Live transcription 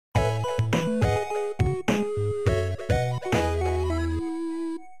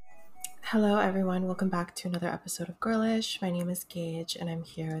Hello, everyone. Welcome back to another episode of Girlish. My name is Gage, and I'm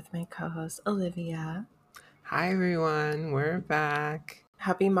here with my co host, Olivia. Hi everyone, we're back.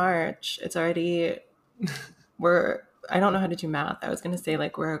 Happy March. I don't know how to do math. I was going to say,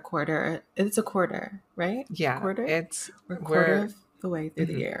 like, we're a quarter. It's a quarter, right? Yeah, Quarter? it's We're a quarter we're of the way through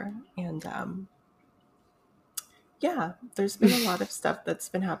the mhm. year. And yeah, there's been a lot of stuff that's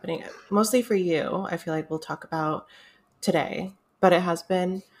been happening, mostly for you. I feel like we'll talk about today, but it has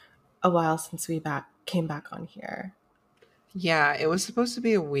been a while since we came back on here. Yeah, it was supposed to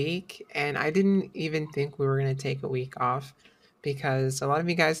be a week, and I didn't even think we were gonna take a week off because a lot of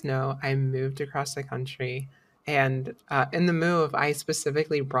you guys know I moved across the country, and in the move, I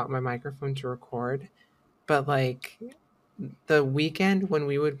specifically brought my microphone to record. But like the weekend when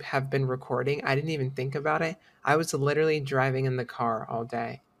we would have been recording, I didn't even think about it. I was literally driving in the car all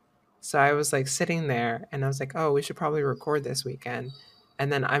day. So I was like sitting there and I was like, oh, we should probably record this weekend.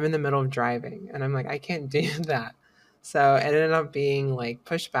 And then I'm in the middle of driving and I'm like, I can't do that. So it ended up being like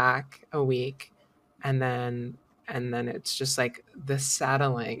pushed back a week and then it's just like the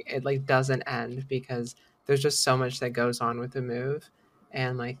settling. It like doesn't end because there's just so much that goes on with the move.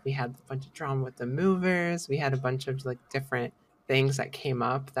 And like we had a bunch of drama with the movers. We had a bunch of like different things that came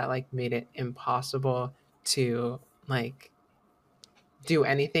up that like made it impossible to like do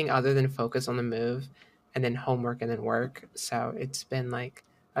anything other than focus on the move and then homework and then work. So it's been like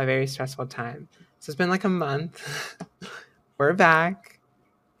a very stressful time. So it's been like a month. We're back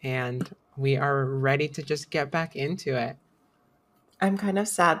and we are ready to just get back into it. I'm kind of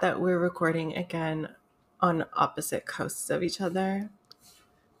sad that we're recording again on opposite coasts of each other.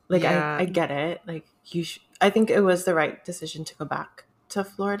 Like I Yeah. get it. Like I think it was the right decision to go back to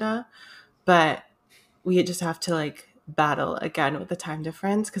Florida, but we just have to like battle again with the time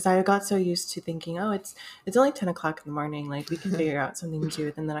difference because I got so used to thinking, oh, it's only 10 o'clock in the morning. Like we can figure out something to do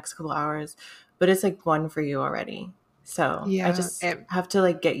within the next couple hours, but it's like one for you already. So I Yeah. just have to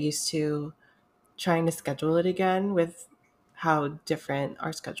like get used to trying to schedule it again with how different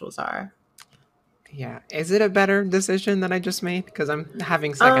our schedules are. Yeah. Is it a better decision that I just made? Because I'm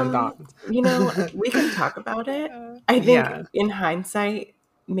having second thoughts. We can talk about it. I think Yeah. in hindsight,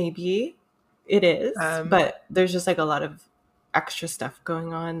 maybe it is, Um, but there's just like a lot of extra stuff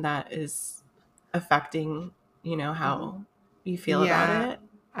going on that is affecting, how you feel about yeah. it.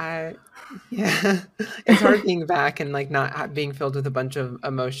 I yeah, it's hard being back and like not being filled with a bunch of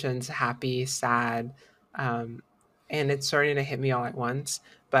emotions, happy, sad, um, and it's starting to hit me all at once.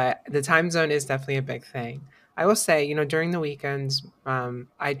 But the time zone is definitely a big thing. I will say, during the weekends,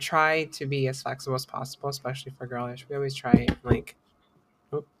 I try to be as flexible as possible, especially for girlish. We always try like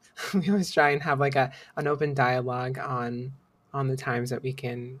oop, we always try and have like an open dialogue on the times that we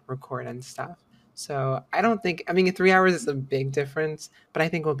can record and stuff. So I don't think I mean 3 hours is a big difference, but I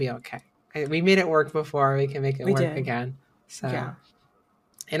think we'll be okay. We made it work before. We can make it We work did. again. So Yeah.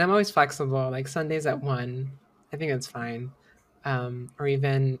 and I'm always flexible. Like Sundays at 1, I think that's fine. Or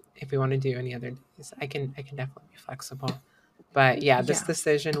even if we want to do any other days, I can definitely be flexible. But yeah, this Yeah.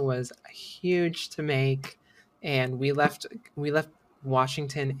 decision was huge to make, and we left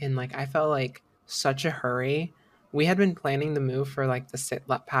Washington in like I felt like such a hurry. We had been planning the move for like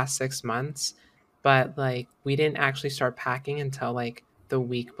past 6 months, but like we didn't actually start packing until like the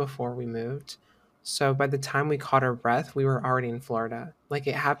week before we moved. So by the time we caught our breath, we were already in Florida. Like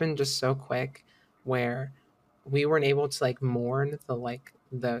it happened just so quick where we weren't able to like mourn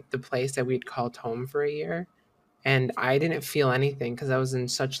the place that we'd called home for a year. And I didn't feel anything because I was in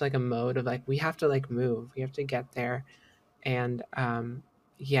such like a mode of like we have to like move, we have to get there. And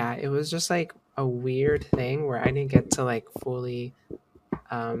yeah, it was just like a weird thing where I didn't get to like fully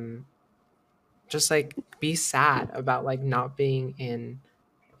um just like be sad about like not being in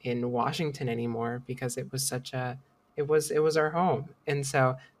Washington anymore because it was such a it was our home. And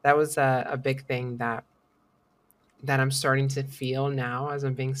so that was a big thing that I'm starting to feel now as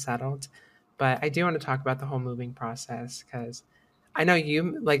I'm being settled. But I do want to talk about the whole moving process because I know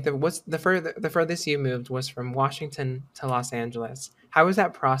you like the furthest you moved was from Washington to Los Angeles. How was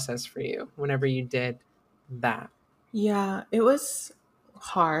that process for you whenever you did that? Yeah. It was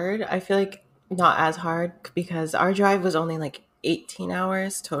hard. I feel like not as hard because our drive was only like 18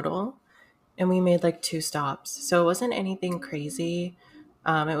 hours total, and we made like two stops. So it wasn't anything crazy.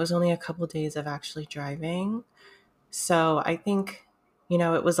 It was only a couple days of actually driving. So I think,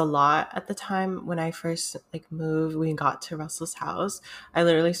 it was a lot at the time when I first like moved. We got to Russell's house. I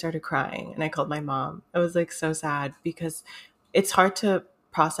literally started crying and I called my mom. I was like so sad because it's hard to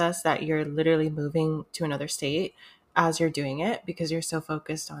process that you're literally moving to another state as you're doing it because you're so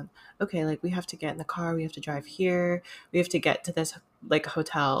focused on, okay, like we have to get in the car, we have to drive here, we have to get to this like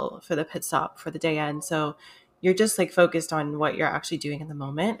hotel for the pit stop for the day end. So you're just like focused on what you're actually doing in the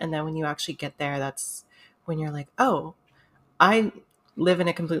moment. And then when you actually get there, that's when you're like, oh, I live in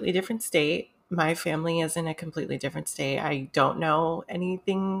a completely different state. My family is in a completely different state. I don't know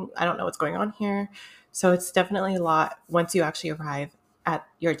anything. I don't know what's going on here. So it's definitely a lot once you actually arrive at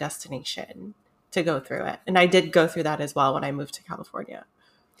your destination to go through it. And I did go through that as well when I moved to California.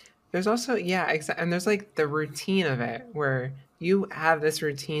 There's also, yeah, and there's like the routine of it where you have this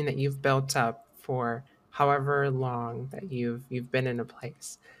routine that you've built up for however long that you've been in a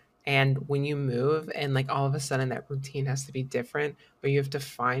place. And when you move and like all of a sudden that routine has to be different, or you have to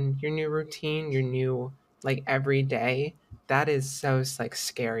find your new routine, your new like every day, that is so like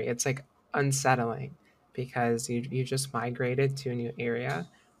scary. It's like unsettling because you just migrated to a new area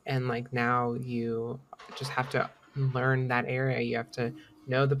and like now you just have to learn that area. You have to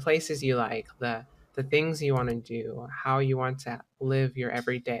know the places you like, the things you want to do, how you want to live your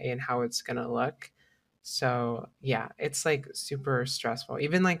everyday and how it's going to look. So, yeah, it's like super stressful.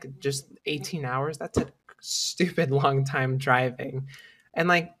 Even like just 18 hours, that's a stupid long time driving. And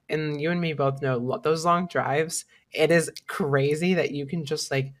like and you and me both know those long drives, it is crazy that you can just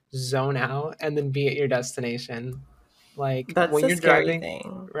like zone out and then be at your destination. Like That's when the you're scary driving,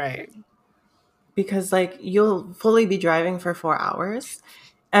 thing right? because like you'll fully be driving for 4 hours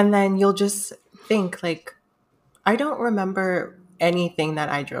and then you'll just think like, I don't remember anything that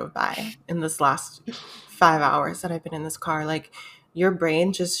I drove by in this last 5 hours that I've been in this car. Like your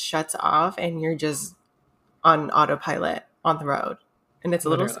brain just shuts off and you're just on autopilot on the road. And it's a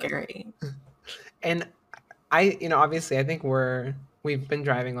little Literally. scary. And obviously, I think we've been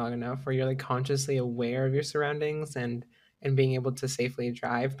driving long enough where you're like consciously aware of your surroundings and being able to safely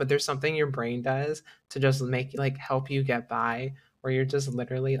drive. But there's something your brain does to just make like help you get by, where you're just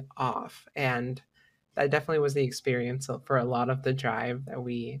literally off. And that definitely was the experience for a lot of the drive that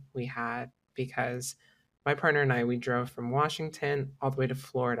we had because my partner and I we drove from Washington all the way to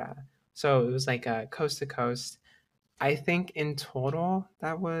Florida. So it was like a coast to coast. I think in total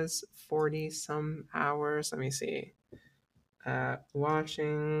that was 40 some hours. Let me see.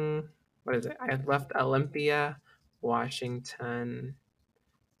 Watching, what is it? I left Olympia, Washington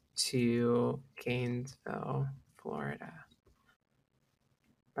to Gainesville, Florida.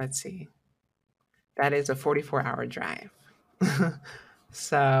 Let's see. That is a 44-hour drive.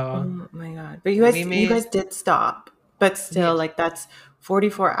 So Oh my god. But we you made, guys did stop. But yeah, still like that's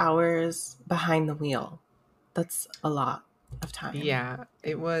 44 hours behind the wheel. That's a lot of time. yeah,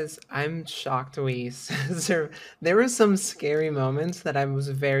 it was. I'm shocked there were some scary moments that I was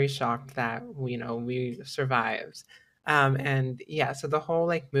very shocked that we survived. And yeah, so the whole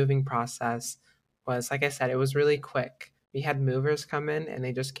like moving process was like I said, it was really quick. We had movers come in and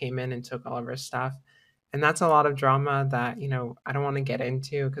they just came in and took all of our stuff. And that's a lot of drama that, I don't want to get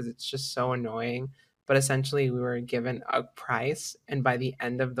into because it's just so annoying. But essentially we were given a price and by the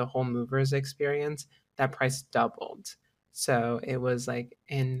end of the whole movers experience, that price doubled. So it was like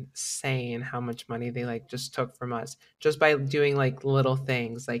insane how much money they like just took from us just by doing like little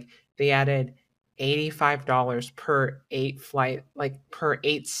things. Like they added $85 per eight flight, like per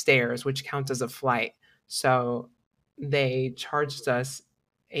eight stairs, which counts as a flight. So they charged us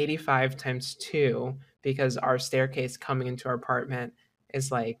 85 times two because our staircase coming into our apartment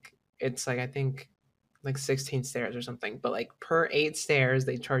is like, it's like, I think like 16 stairs or something, but like per eight stairs,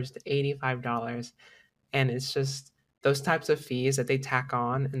 they charged $85, and it's just those types of fees that they tack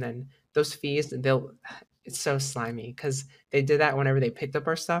on, and then those fees they'll it's so slimy because they did that whenever they picked up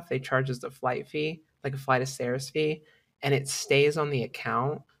our stuff. They charge us the flight fee, like a flight of stairs fee, and it stays on the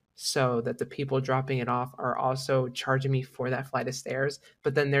account so that the people dropping it off are also charging me for that flight of stairs,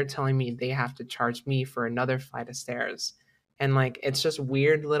 but then they're telling me they have to charge me for another flight of stairs. And like it's just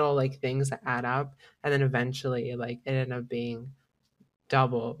weird little like things that add up, and then eventually like it ended up being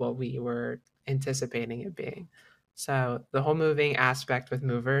double what we were anticipating it being. So the whole moving aspect with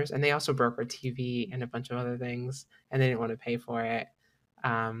movers, and they also broke our TV and a bunch of other things, and they didn't want to pay for it.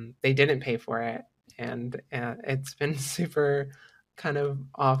 They didn't pay for it, and it's been super kind of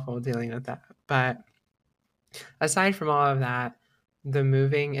awful dealing with that. But aside from all of that, the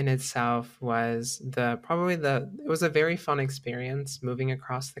moving in itself was it was a very fun experience moving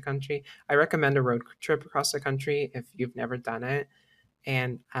across the country. I recommend a road trip across the country if you've never done it,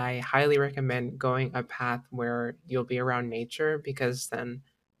 and I highly recommend going a path where you'll be around nature because then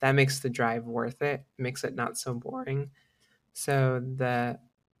that makes the drive worth it, makes it not so boring. So the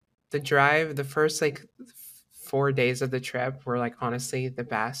drive, the first like 4 days of the trip were like honestly the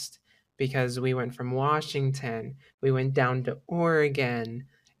best because we went from Washington, we went down to Oregon,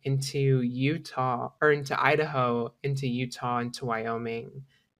 into Utah, or into Idaho, into Utah, into Wyoming,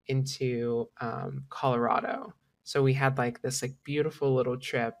 into Colorado. So we had like this like beautiful little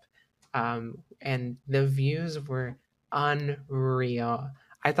trip, and the views were unreal.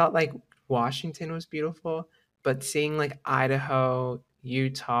 I thought like Washington was beautiful, but seeing like Idaho,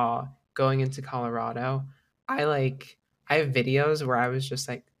 Utah, going into Colorado, I like I have videos where I was just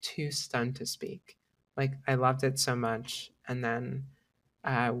like too stunned to speak. Like I loved it so much. And then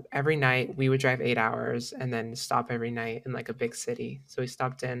every night we would drive 8 hours and then stop every night in like a big city. So we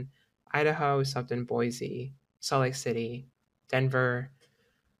stopped in Idaho, we stopped in Boise, Salt Lake City, Denver,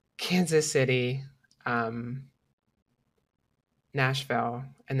 Kansas City, um, Nashville,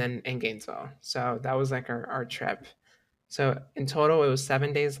 and then in Gainesville. So that was like our trip. So in total, it was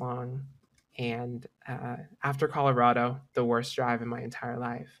 7 days long. And after Colorado, the worst drive in my entire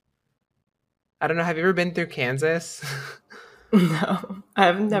life. I don't know. Have you ever been through Kansas? No,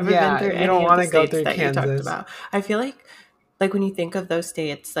 I've never been Yeah, through you don't any of want the to go states through that you talked Kansas. about. I feel like when you think of those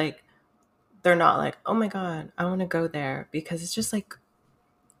states, like they're not like, oh my god, I want to go there because it's just like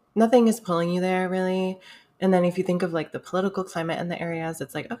nothing is pulling you there really. And then if you think of like the political climate in the areas,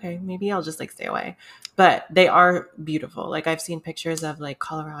 it's like, okay, maybe I'll just like stay away. But they are beautiful. Like I've seen pictures of like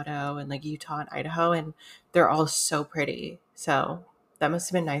Colorado and like Utah and Idaho, and they're all so pretty. So that must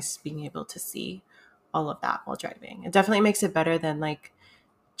have been nice being able to see all of that while driving. It definitely makes it better than like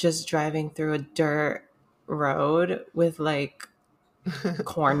just driving through a dirt road with like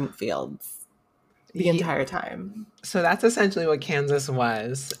cornfields the Yeah, entire time. so that's essentially what Kansas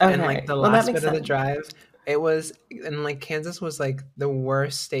was. And like Okay, the well that last makes bit of the sense. drive, it was, and like Kansas was like the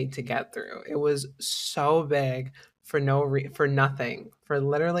worst state to get through. It was so big for for nothing, for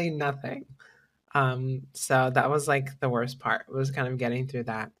literally nothing. So that was like the worst part, was kind of getting through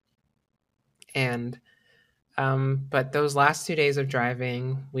that. And but those last 2 days of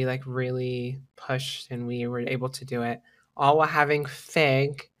driving, we like really pushed and we were able to do it all while having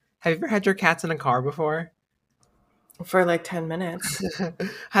Fig. Have you ever had your cats in a car before? For like 10 minutes.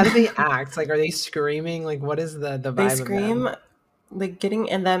 How do they act? Like, are they screaming? Like, what is the They vibe of them? scream. Like getting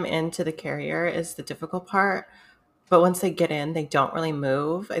in them into the carrier is the difficult part. But once they get in, they don't really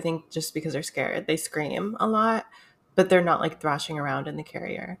move. I think just because they're scared, they scream a lot, but they're not like thrashing around in the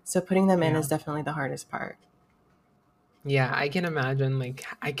carrier. So putting them in Yeah, is definitely the hardest part. yeah. I can imagine. Like,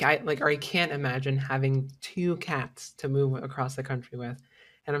 like, or I can't imagine having two cats to move across the country with.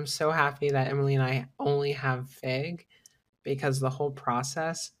 And I'm so happy that Emily and I only have Fig, because the whole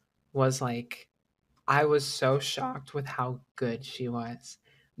process was like I was so shocked with how good she was.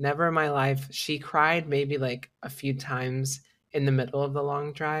 Never in my life. She cried maybe like a few times in the middle of the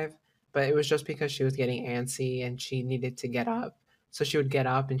long drive, but it was just because she was getting antsy and she needed to get up. So she would get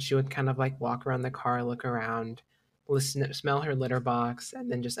up and she would kind of like walk around the car, look around, listen, smell her litter box,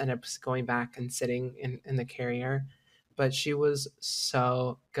 and then just end up going back and sitting in the carrier. But she was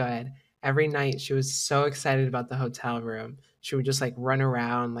so good. Every night she was so excited about the hotel room. She would just like run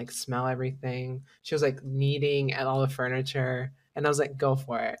around, like smell everything. She was like kneading at all the furniture. And I was like, go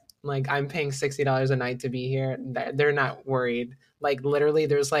for it. Like, I'm paying $60 a night to be here. They're not worried. Like, literally,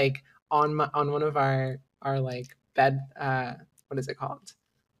 there's like on one of our like bed, what is it called?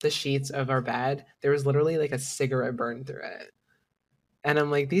 The sheets of our bed, there was literally like a cigarette burn through it. And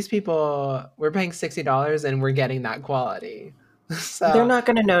I'm like, these people, we're paying $60 and we're getting that quality. They're So, not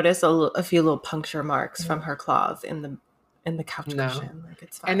going to notice a few little puncture marks from her claws in the couch no. cushion. Like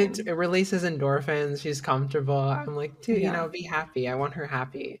it's And fine. it releases endorphins. She's comfortable. I'm like, dude, Yeah. be happy. I want her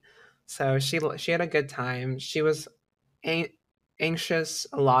happy. So she had a good time. She was an- anxious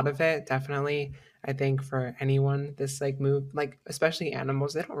a lot of it, definitely. I think for anyone, this like move, like especially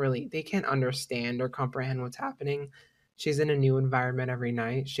animals, they can't understand or comprehend what's happening. She's in a new environment every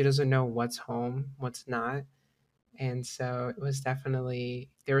night. She doesn't know what's home, what's not. And so it was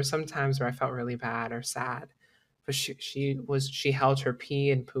definitely, there were some times where I felt really bad or sad, but she held her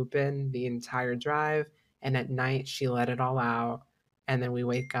pee and poop in the entire drive, and at night she let it all out, and then we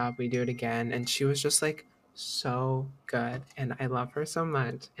wake up, we do it again, and she was just like so good, and I love her so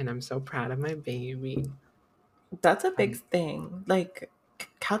much, and I'm so proud of my baby. That's a big Um, thing. Like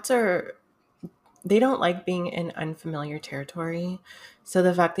cats are they don't like being in unfamiliar territory. So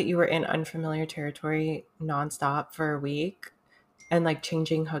the fact that you were in unfamiliar territory nonstop for a week and like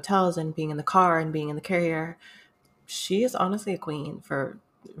changing hotels and being in the car and being in the carrier, she is honestly a queen for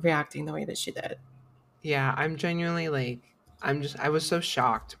reacting the way that she did. yeah, I'm genuinely like, I was so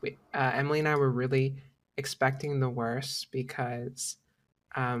shocked. Emily and I were really expecting the worst because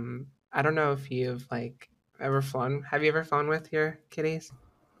I don't know if you've like ever flown. Have you ever flown with your kitties?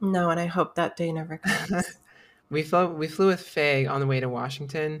 No, and I hope that day never comes. We flew with Faye on the way to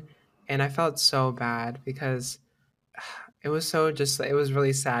Washington, and I felt so bad because it was so just it was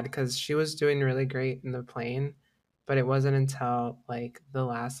really sad because she was doing really great in the plane, but it wasn't until like the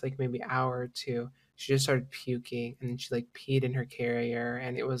last like maybe hour or two she just started puking and then she like peed in her carrier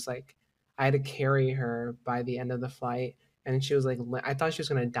and it was like I had to carry her by the end of the flight and she was like I thought she was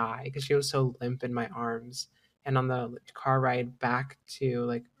gonna die because she was so limp in my arms. And on the car ride back to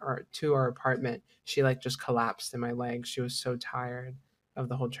like our apartment, she like just collapsed in my legs. She was so tired of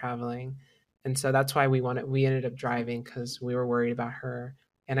the whole traveling, and so that's why we ended up driving because we were worried about her.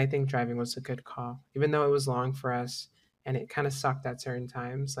 And I think driving was a good call, even though it was long for us and it kind of sucked at certain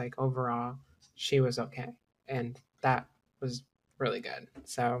times. Like overall, she was okay, and that was really good.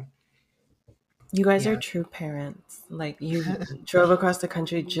 So You guys are yeah, true parents. Like, you drove across the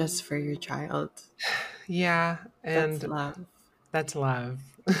country just for your child. yeah, That's and love. that's love.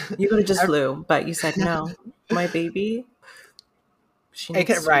 You could have just Ev- flew, but you said no. My baby, she It needs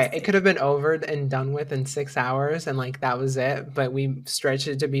could to be right. It could safe. have been over and done with in 6 hours, and like that was it. But we stretched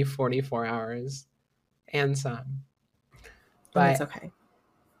it to be 44 hours and some. And it's But okay.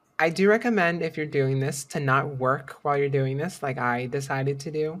 I do recommend if you're doing this to not work while you're doing this, like I decided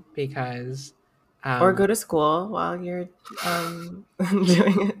to do, because Or um, go to school while you're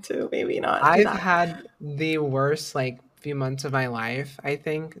doing it too. Maybe not do I've that. had the worst like few months of my life, I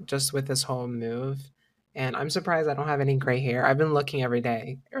think, just with this whole move. And I'm surprised I don't have any gray hair. I've been looking every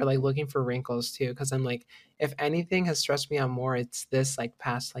day or like looking for wrinkles too, because I'm like, if anything has stressed me out more, it's this like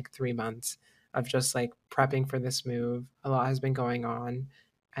past like 3 months of just like prepping for this move. A lot has been going on,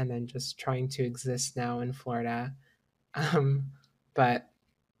 and then just trying to exist now in Florida. Um, but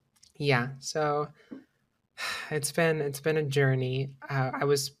yeah, so it's been a journey. I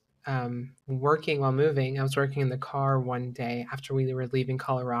was working while moving. I was working in the car one day after we were leaving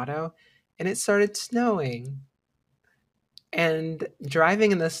Colorado, and it started snowing. And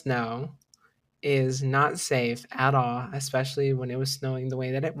driving in the snow is not safe at all, especially when it was snowing the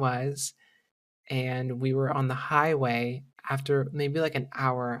way that it was. And we were on the highway after maybe like an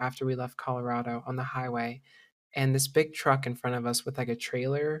hour after we left Colorado on the highway, and this big truck in front of us with like a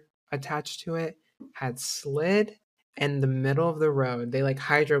trailer attached to it had slid in the middle of the road. They like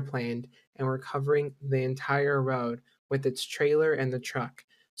hydroplaned and were covering the entire road with its trailer and the truck.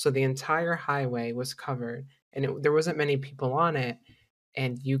 So the entire highway was covered, and there wasn't many people on it,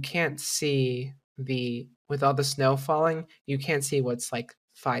 and you can't see the with all the snow falling, you can't see what's like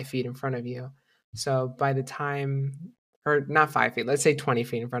 5 feet in front of you. So by the time, or not 5 feet, let's say 20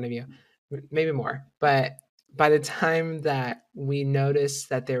 feet in front of you, maybe more. But by the time that we noticed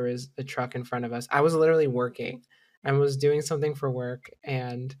that there was a truck in front of us, I was literally working and was doing something for work,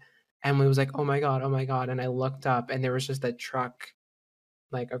 and Emily was like, oh my God. And I looked up and there was just a truck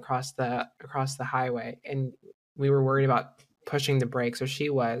like across the highway, and we were worried about pushing the brakes, or she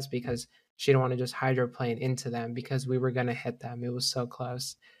was, because she didn't want to just hydroplane into them because we were going to hit them. It was so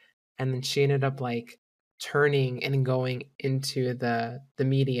close. And then she ended up like turning and going into the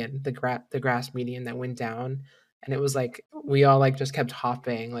median, the grass median that went down, and it was like we all like just kept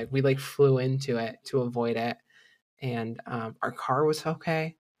hopping, like we like flew into it to avoid it. And our car was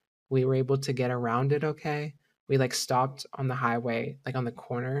okay. We were able to get around it okay. We like stopped on the highway, like on the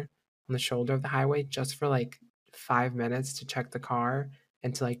corner, on the shoulder of the highway, just for like 5 minutes to check the car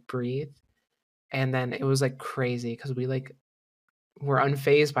and to like breathe. And then it was like crazy because we like were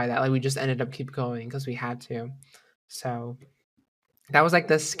unfazed by that. Like we just ended up keep going because we had to. So that was like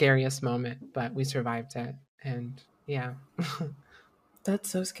the scariest moment, but we survived it. And yeah. That's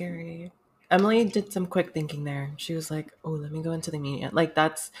so scary. Emily did some quick thinking there. She was like, "Oh, let me go into the median." Like,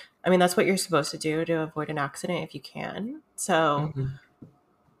 that's, I mean, that's what you're supposed to do to avoid an accident if you can. So, Mhm.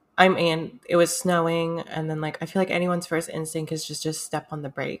 I mean, it was snowing, and then like I feel like anyone's first instinct is just step on the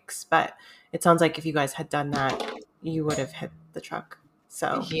brakes. But it sounds like if you guys had done that, you would have hit the truck.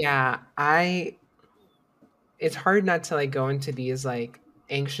 So Yeah, I it's hard not to like go into these like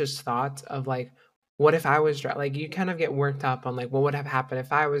anxious thoughts of like what if I was like you kind of get worked up on like what would have happened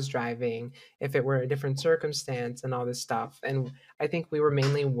if I was driving, if it were a different circumstance and all this stuff. And I think we were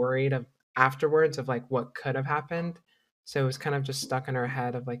mainly worried of afterwards of like what could have happened. So it was kind of just stuck in our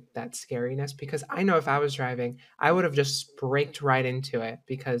head of like that scariness, because I know if I was driving I would have just braked right into it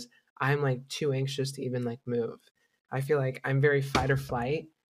because I'm like too anxious to even like move. I feel like I'm very fight or flight,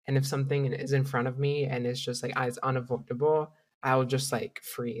 and if something is in front of me and it's just like it's unavoidable, I'll just like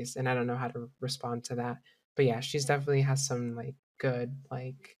freeze and I don't know how to respond to that. But yeah, she's definitely has some like good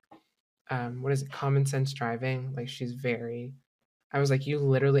like what is it, common sense driving. Like she's very, I was like, you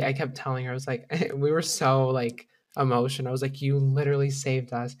literally, I kept telling her, I was like we were so like emotion. I was like, "You literally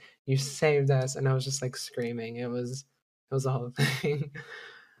saved us. You saved us." And I was just like screaming. It was a whole thing.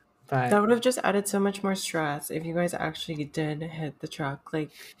 That But would have just added so much more stress if you guys actually did hit the truck. Like,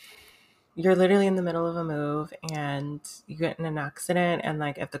 you're literally in the middle of a move and you get in an accident, and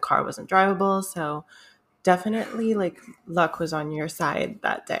like if the car wasn't drivable, so definitely like luck was on your side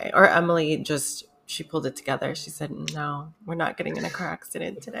that day. Or Emily just she pulled it together. She said, "No, we're not getting in a car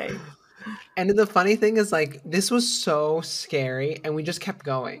accident today." and the funny thing is like this was so scary and we just kept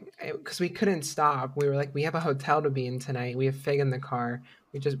going because we couldn't stop. We were like, we have a hotel to be in tonight. We have Fig in the car.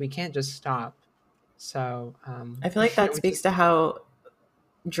 We can't just stop. So I feel like that we speaks just to how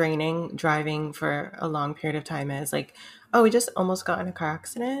draining driving for a long period of time is. Like, oh, we just almost got in a car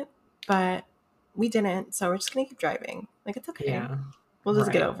accident, but we didn't, so we're just gonna keep driving. Like, it's okay. yeah, We'll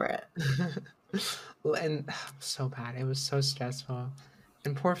just get right. over it. Well, and so bad. It was so stressful.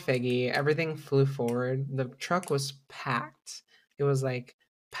 And poor Figgy, everything flew forward. The truck was packed. It was like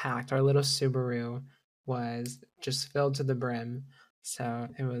packed. Our little Subaru was just filled to the brim. So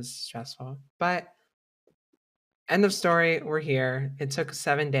it was stressful. But end of story, we're here. It took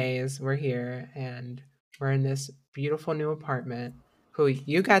 7 days. We're here and we're in this beautiful new apartment who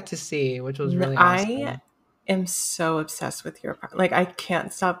you got to see, which was really I awesome. am so obsessed with your apartment. Like, I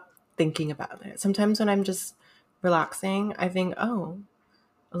can't stop thinking about it. Sometimes when I'm just relaxing, I think, oh,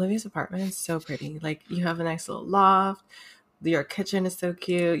 Olivia's apartment is so pretty. Like, you have a nice little loft. Your kitchen is so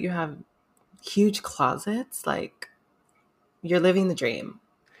cute. You have huge closets. Like, you're living the dream.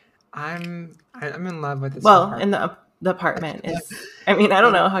 I'm in love with this Well, apartment. and the apartment is. I mean, I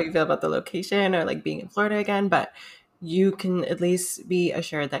don't know how you feel about the location or like being in Florida again, but you can at least be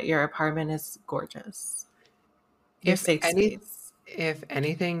assured that your apartment is gorgeous. Your If safe any space. if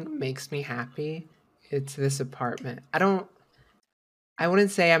anything makes me happy, it's this apartment. I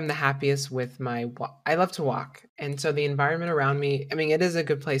wouldn't say I'm the happiest with I love to walk, and so the environment around me, I mean, it is a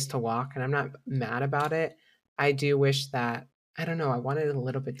good place to walk, and I'm not mad about it. I do wish that I don't know, I wanted it a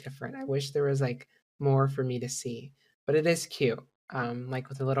little bit different. I wish there was, like, more for me to see, but it is cute, like,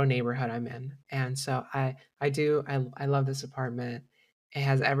 with the little neighborhood I'm in, and so I love this apartment. It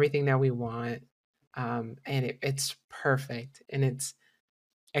has everything that we want, and it's perfect, and it's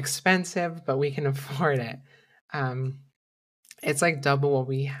expensive, but we can afford it. Um it's like double what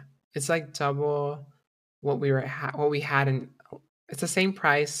we it's like double what we had in it's the same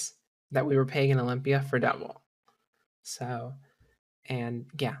price that we were paying in Olympia for double. So, and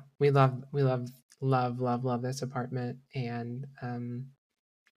yeah, we love this apartment and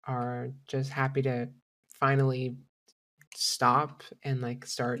are just happy to finally stop and like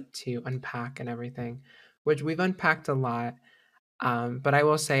start to unpack and everything, which we've unpacked a lot. But I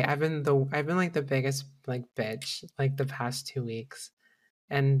will say I've been like the biggest like bitch like the past 2 weeks.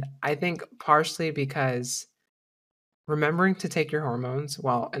 And I think partially because remembering to take your hormones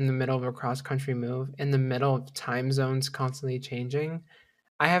while in the middle of a cross country move, in the middle of time zones constantly changing,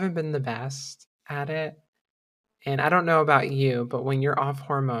 I haven't been the best at it. And I don't know about you, but when you're off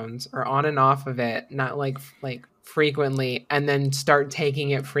hormones or on and off of it, not like frequently, and then start taking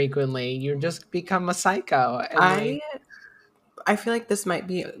it frequently, you just become a psycho. And like, I I feel like this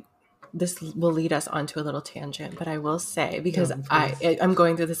will lead us onto a little tangent, but I will say because no, please. I'm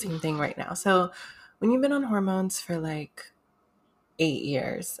going through the same thing right now. So when you've been on hormones for like 8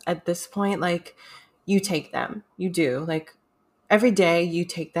 years, at this point, like you take them, you do like every day you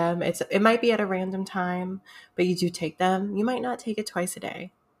take them. It might be at a random time, but you do take them. You might not take it twice a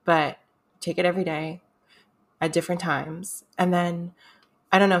day, but take it every day at different times. And then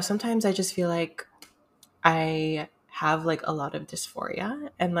I don't know. Sometimes I just feel like I have like a lot of dysphoria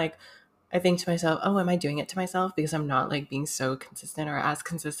and like I think to myself, oh, am I doing it to myself because I'm not like being so consistent or as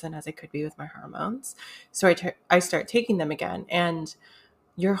consistent as I could be with my hormones? So I start taking them again, and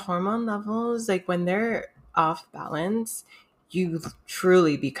your hormone levels, like when they're off balance, you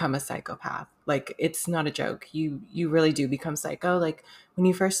truly become a psychopath. Like it's not a joke. You really do become psycho. Like when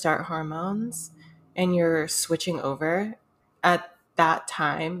you first start hormones and you're switching over, at that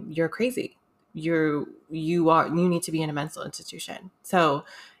time you're crazy. You need to be in a mental institution. So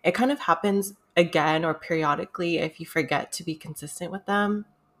it kind of happens again or periodically if you forget to be consistent with them.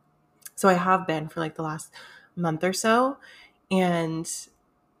 So I have been for like the last month or so, and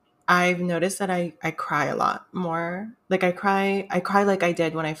I've noticed that I cry a lot more. Like I cry like I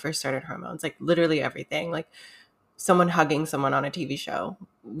did when I first started hormones. Like literally everything. Like someone hugging someone on a TV show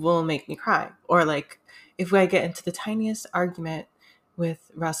will make me cry. Or like if I get into the tiniest argument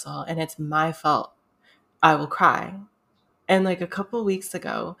with Russell and it's my fault, I will cry. And like a couple weeks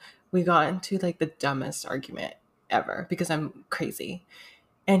ago, we got into like the dumbest argument ever because I'm crazy.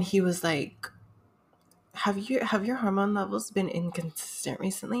 And he was like, have your hormone levels been inconsistent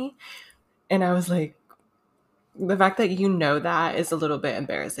recently? And I was like, the fact that you know that is a little bit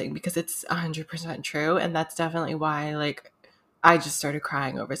embarrassing because it's 100% true, and that's definitely why like I just started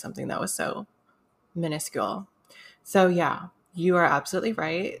crying over something that was so minuscule. So yeah, you are absolutely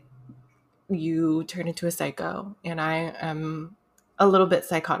right. You turn into a psycho, and I am a little bit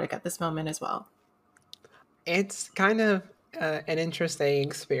psychotic at this moment as well. It's kind of an interesting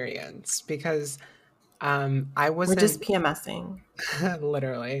experience because I We're just wasn't PMSing.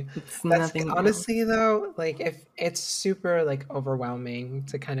 literally. It's That's nothing new. honestly though, like if it's super like overwhelming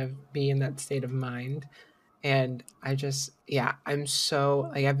to kind of be in that state of mind. And I just, yeah, I'm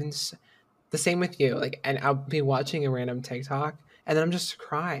so like the same with you. Like, and I'll be watching a random TikTok and then I'm just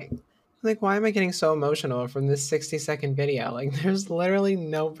crying. Like, why am I getting so emotional from this 60-second video? Like, there's literally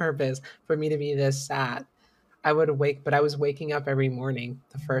no purpose for me to be this sad. But I was waking up every morning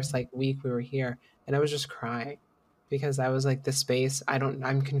the first like week we were here, and I was just crying because I was like, the space,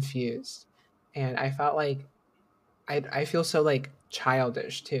 I'm confused. And I felt like I feel so like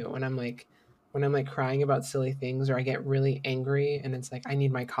childish too when I'm like crying about silly things or I get really angry and it's like I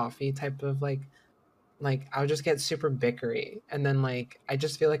need my coffee type of like I'll just get super bickery and then like I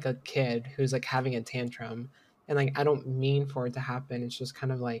just feel like a kid who's like having a tantrum and like I don't mean for it to happen. It's just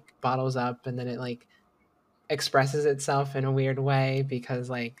kind of like bottles up and then it like expresses itself in a weird way because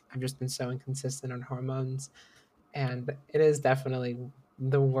like I've just been so inconsistent on hormones and it is definitely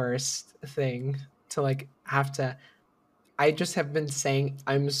the worst thing to like have to I just have been saying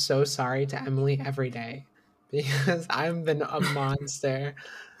I'm so sorry to Emily every day because I've been a monster.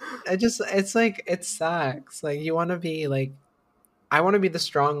 It's like it sucks. Like you want to be like I want to be the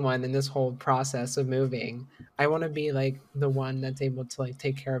strong one in this whole process of moving. I want to be like the one that's able to like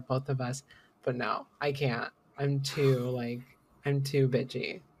take care of both of us. But no, I can't. I'm too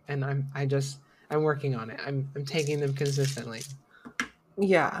bitchy and I'm working on it. I'm taking them consistently.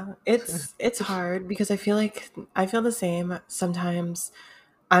 Yeah, it's hard because I feel the same sometimes.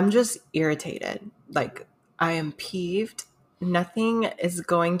 I'm just irritated. Like I am peeved. Nothing is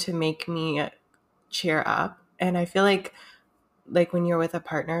going to make me cheer up. And I feel like when you're with a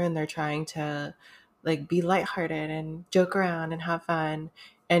partner and they're trying to like be lighthearted and joke around and have fun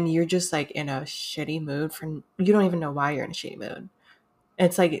and you're just like in a shitty mood for you don't even know why you're in a shitty mood.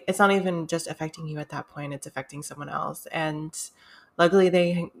 It's like it's not even just affecting you at that point, it's affecting someone else. And luckily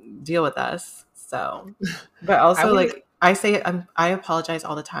they deal with us. So, but I also want to like I apologize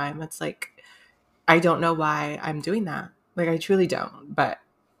all the time. It's like I don't know why I'm doing that. Like I truly don't. But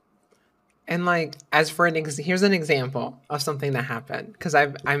And like as for here's an example of something that happened because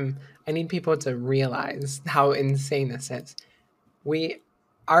I need people to realize how insane this is. We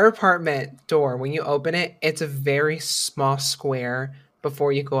Our apartment door when you open it, it's a very small square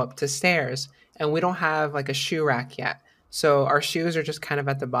before you go up the stairs, and we don't have like a shoe rack yet. So our shoes are just kind of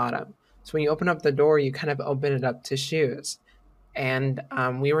at the bottom. So when you open up the door, you kind of open it up to shoes. And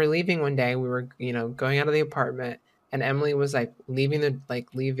we were leaving one day. We were going out of the apartment, and Emily was like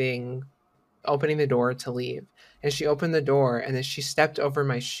leaving opening the door to leave. And she opened the door and then she stepped over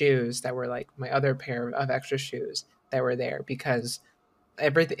my shoes that were like my other pair of extra shoes that were there because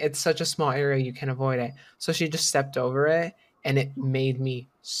everything it's such a small area you can avoid it. So she just stepped over it and it made me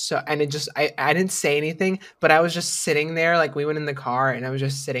so and it just I didn't say anything, but I was just sitting there like we went in the car and I was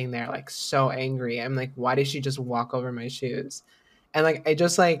just sitting there like so angry. I'm like, why did she just walk over my shoes? And like I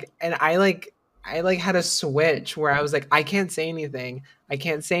just like and I like had a switch where I was like, I can't say anything. I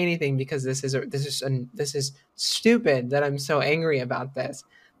can't say anything because this is stupid that I'm so angry about this.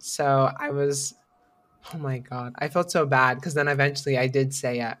 So I was oh my god, I felt so bad because then eventually I did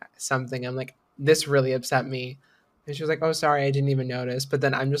say something. I'm like, this really upset me, and she was like, oh sorry, I didn't even notice. But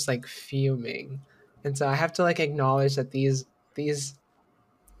then I'm just like fuming, and so I have to like acknowledge that these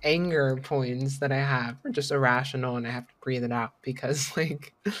anger points that I have are just irrational, and I have to breathe it out because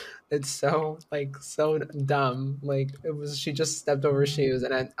like it's so dumb. Like it was she just stepped over shoes,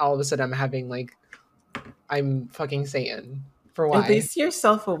 and all of a sudden I'm having like I'm fucking Satan for at why. least you're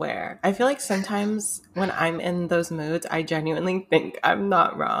self aware. I feel like sometimes when I'm in those moods, I genuinely think I'm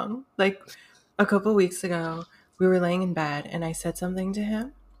not wrong. Like a couple weeks ago, we were laying in bed and I said something to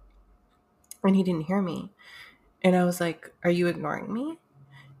him and he didn't hear me. And I was like, are you ignoring me?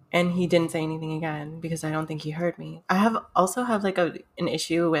 And he didn't say anything again because I don't think he heard me. I have also have like an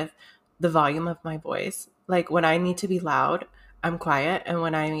issue with the volume of my voice. Like when I need to be loud, I'm quiet, and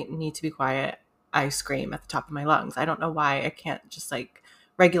when I need to be quiet, I scream at the top of my lungs. I don't know why I can't just like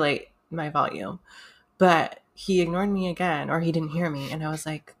regulate my volume. But he ignored me again, or he didn't hear me, and I was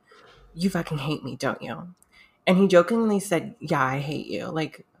like, "You fucking hate me, don't you?" And he jokingly said, "Yeah, I hate you."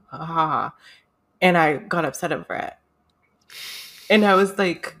 Like, haha. and I got upset over it. And I was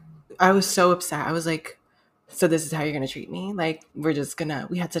like, I was so upset. I was like, so this is how you're going to treat me? Like, we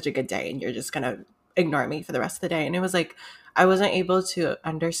had such a good day and you're just going to ignore me for the rest of the day. And it was like, I wasn't able to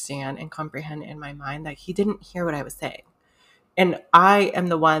understand and comprehend in my mind that he didn't hear what I was saying. And I am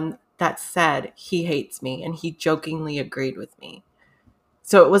the one that said he hates me, and he jokingly agreed with me.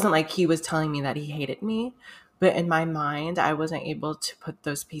 So it wasn't like he was telling me that he hated me, but in my mind, I wasn't able to put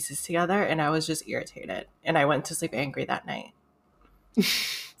those pieces together, and I was just irritated. And I went to sleep angry that night.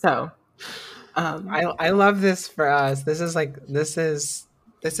 So, um, I love this for us. This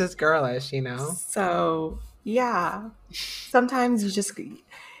is girlish, you know? so yeah, sometimes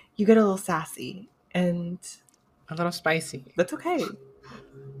you get a little sassy, and A little spicy. that's okay.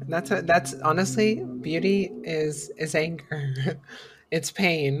 That's honestly, beauty is anger. It's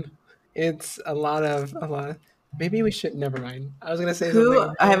pain. It's a lot. Maybe we should never mind. I was gonna say Who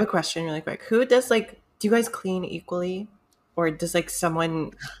something I have a really. question really quick. Who does like do you guys clean equally, or does like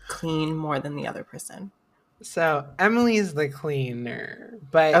someone clean more than the other person? So Emily is the cleaner,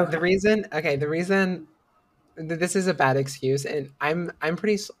 but Okay, the reason this is a bad excuse, and I'm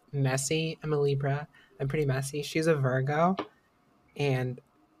pretty messy. I'm a Libra. I'm pretty messy. She's a Virgo, and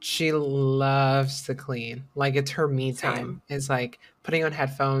she loves to clean. Like it's her me same. time. Is like putting on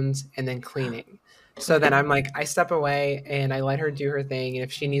headphones and then cleaning. So then Mhm. I'm like I step away and I let her do her thing. And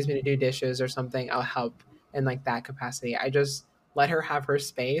if she needs me to do dishes or something, I'll help in like that capacity. I just let her have her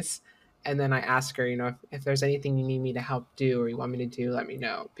space. And then I ask her, if there's anything you need me to help do or you want me to do, let me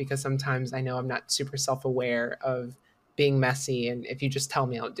know. Because sometimes I know I'm not super self aware of being messy. And if you just tell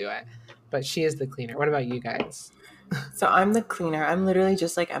me, I'll do it. But she is the cleaner. What about you guys? So I'm the cleaner. I'm literally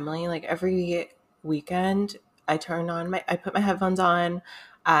just like Emily. Like every weekend, I put my headphones on,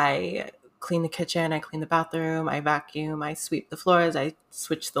 I clean the kitchen, I clean the bathroom, I vacuum, I sweep the floors, I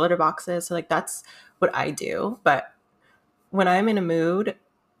switch the litter boxes. So like that's what I do. But when I'm in a mood,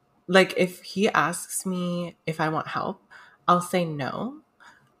 like if he asks me if I want help, I'll say no.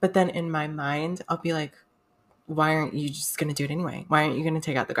 But then in my mind, I'll be like, why aren't you just going to do it anyway? Why aren't you going to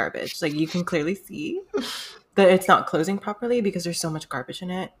take out the garbage? Like you can clearly see that it's not closing properly because there's so much garbage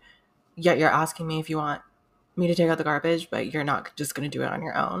in it. Yet you're asking me if you want me to take out the garbage, but you're not just going to do it on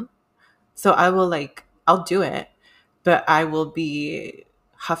your own. So I'll do it, but I will be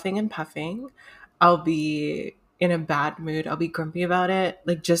huffing and puffing. I'll be in a bad mood. I'll be grumpy about it,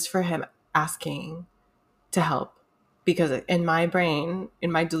 like just for him asking to help. Because in my brain,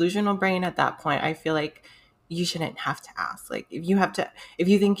 in my delusional brain at that point, I feel like you shouldn't have to ask. Like if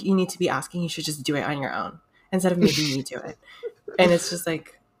you think you need to be asking, you should just do it on your own instead of making me do it. And it's just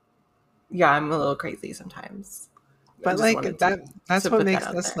like, yeah, I'm a little crazy sometimes. I But just like wanted to that's what put that makes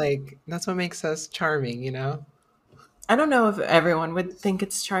out us there. charming, you know? I don't know if everyone would think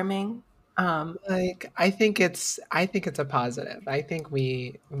it's charming. Um, Like I think it's a positive. I think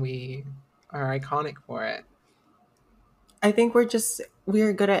we are iconic for it. I think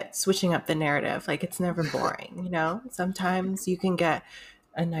we're good at switching up the narrative. Like it's never boring, you know? Sometimes you can get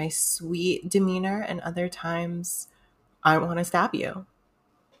a nice sweet demeanor and other times I want to stab you.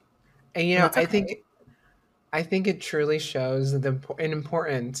 And And that's okay. I think it truly shows an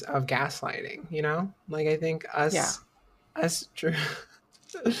importance of gaslighting, you know? Like I think Yeah. us true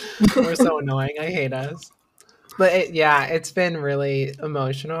we're so annoying. I hate us. But yeah, it's been really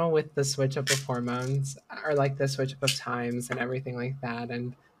emotional with the switch up of hormones or like the switch up of times and everything like that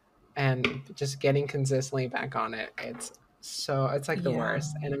and just getting consistently back on it. It's like the Yeah.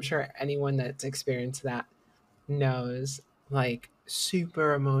 worst. And I'm sure anyone that's experienced that knows like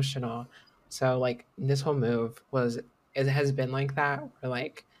super emotional. So like this whole move it has been like that where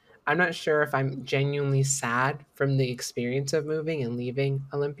like I'm not sure if I'm genuinely sad from the experience of moving and leaving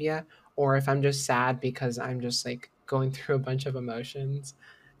Olympia or if I'm just sad because I'm just like going through a bunch of emotions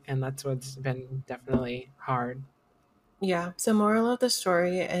and that's what's been definitely hard. Yeah. So moral of the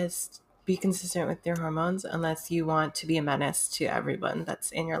story is be consistent with your hormones unless you want to be a menace to everyone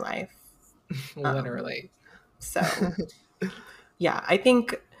that's in your life. Um, Literally. so yeah, I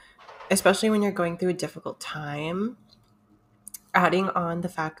think especially when you're going through a difficult time, adding on the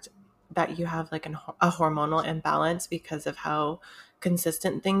fact that you have like a hormonal imbalance because of how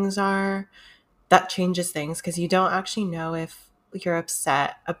consistent things are, that changes things because you don't actually know if you're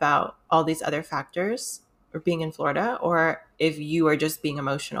upset about all these other factors or being in Florida or if you are just being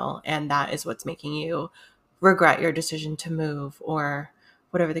emotional and that is what's making you regret your decision to move or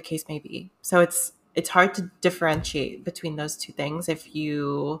whatever the case may be. So it's hard to differentiate between those two things if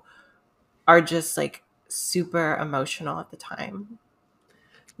you are just like super emotional at the time.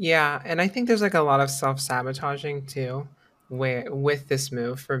 Yeah, and I think there's like a lot of self-sabotaging too, where with this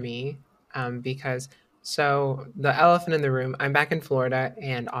move for me. because so the elephant in the room, I'm back in Florida,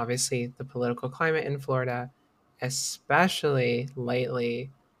 and obviously the political climate in Florida, especially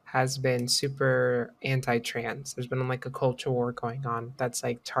lately, has been super anti-trans. There's been like a culture war going on that's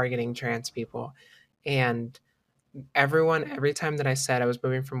like targeting trans people. And everyone, every time that I said I was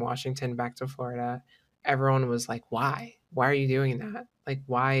moving from Washington back to Florida, everyone was like, "Why? Why are you doing that? Like,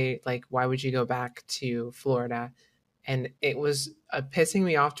 why? Like, why would you go back to Florida?" And it was pissing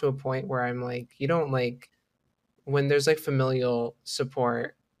me off to a point where I'm like, you don't like when there's like familial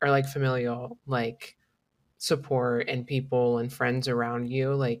support or like familial like support and people and friends around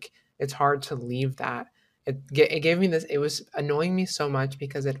you, like it's hard to leave that. It gave me this, it was annoying me so much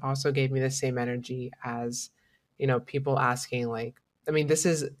because it also gave me the same energy as, people asking like, I mean, this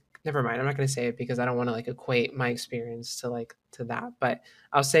is, never mind, I'm not going to say it because I don't want to like equate my experience to like to that, but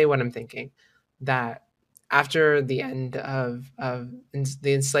I'll say what I'm thinking, that after the end of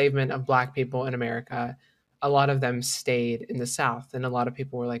the enslavement of black people in America, a lot of them stayed in the South. And a lot of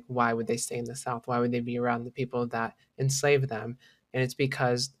people were like, why would they stay in the South? Why would they be around the people that enslaved them? And it's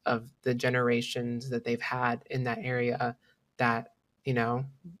because of the generations that they've had in that area that, you know,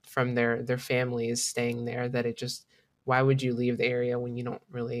 from their families staying there, that it just, why would you leave the area when you don't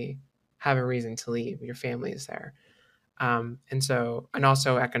really have a reason to leave? Your family is there. And so, and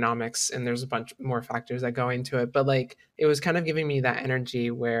also economics, and there's a bunch more factors that go into it. But like, it was kind of giving me that energy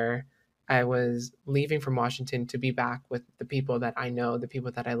where I was leaving from Washington to be back with the people that I know, the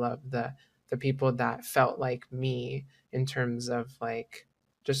people that I love, the people that felt like me in terms of like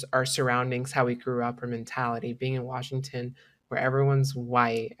just our surroundings, how we grew up, our mentality. Being in Washington, where everyone's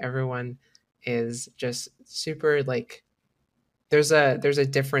white, everyone is just super like there's a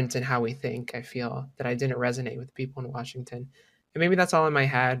difference in how we think. I feel that I didn't resonate with people in Washington, and maybe that's all in my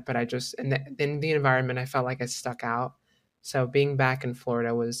head. But I just in the environment, I felt like I stuck out. So being back in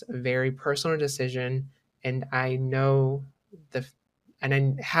Florida was a very personal decision, and I know the and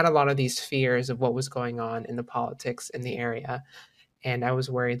I had a lot of these fears of what was going on in the politics in the area, and I was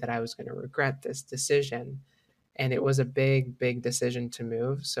worried that I was going to regret this decision. And it was a big, big decision to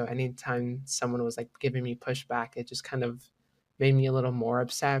move. So anytime someone was like giving me pushback, it just kind of made me a little more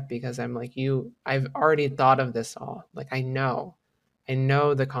upset because I'm like, I've already thought of this all. Like I know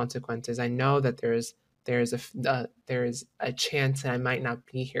the consequences. I know that there's a chance that I might not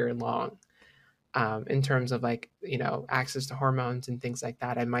be here long. In terms of like access to hormones and things like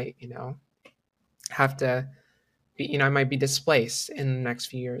that, I might have to I might be displaced in the next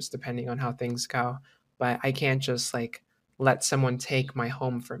few years depending on how things go. But I can't just like let someone take my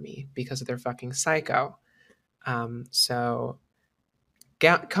home from me because they're fucking psycho. So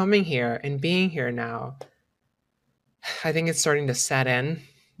coming here and being here now, I think it's starting to set in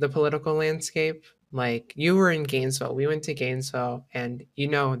the political landscape. Like you were in Gainesville, we went to Gainesville, and you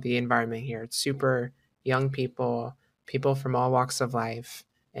know the environment here. It's super young people, people from all walks of life,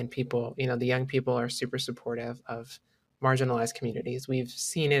 and people. The young people are super supportive of marginalized communities. We've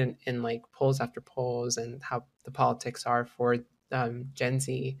seen it in like polls after polls, and how the politics are for Gen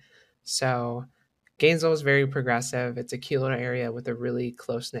Z. So Gainesville is very progressive. It's a cute little area with a really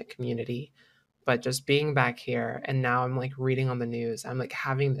close knit community, but just being back here and now I'm like reading on the news, I'm like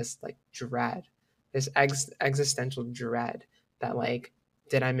having this like dread, this existential dread that like,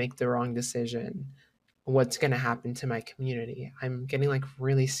 did I make the wrong decision? What's going to happen to my community? I'm getting like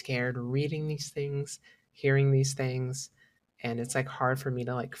really scared reading these things, hearing these things, and it's like hard for me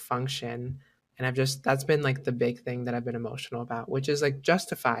to like function. And that's been like the big thing that I've been emotional about, which is like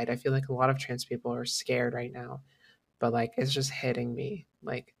justified. I feel like a lot of trans people are scared right now, but like it's just hitting me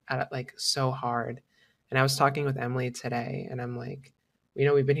like like so hard. And I was talking with Emily today, and I'm like,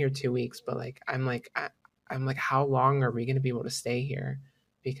 we've been here 2 weeks, but like I'm like, how long are we going to be able to stay here?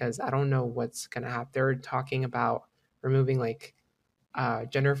 Because I don't know what's going to happen. They're talking about removing like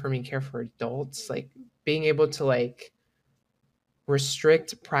gender affirming care for adults, like being able to like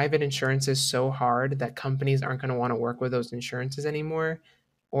restrict private insurances so hard that companies aren't going to want to work with those insurances anymore,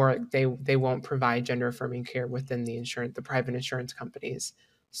 or they won't provide gender affirming care within the private insurance companies.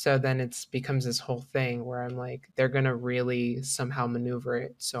 So then it becomes this whole thing where I'm like, they're going to really somehow maneuver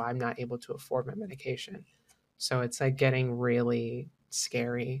it so I'm not able to afford my medication. So it's like getting really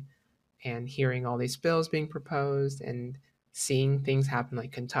scary, and hearing all these bills being proposed and seeing things happen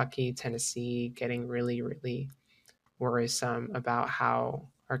like Kentucky, Tennessee, getting really, really worrisome about how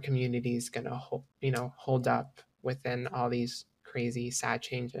our community is going to hold up within all these crazy sad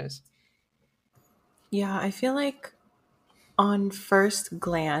changes. Yeah, I feel like on first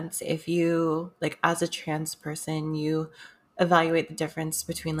glance, if you like as a trans person, you evaluate the difference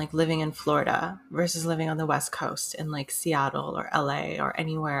between like living in Florida versus living on the West Coast in like Seattle or LA or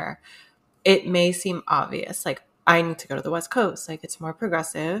anywhere. it may seem obvious. Like, I need to go to the West Coast. Like, it's more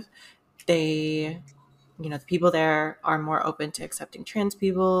progressive. They, the people there are more open to accepting trans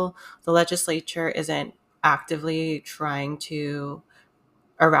people. The legislature isn't actively trying to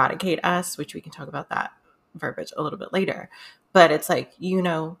eradicate us, which we can talk about that verbiage a little bit later. But it's like,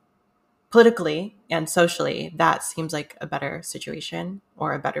 politically and socially, that seems like a better situation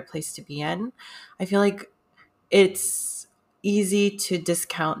or a better place to be in. I feel like it's easy to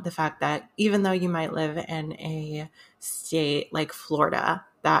discount the fact that even though you might live in a state like Florida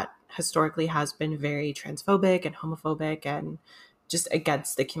that historically has been very transphobic and homophobic and just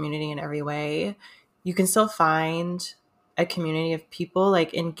against the community in every way, you can still find a community of people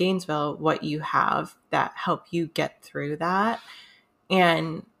like in Gainesville, what you have that help you get through that.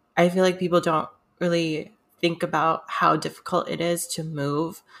 And I feel like people don't really think about how difficult it is to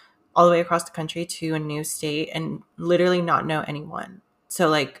move all the way across the country to a new state and literally not know anyone. So,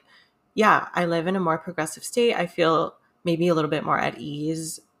 like, yeah, I live in a more progressive state. I feel maybe a little bit more at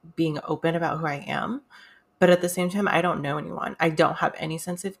ease being open about who I am. But at the same time, I don't know anyone. I don't have any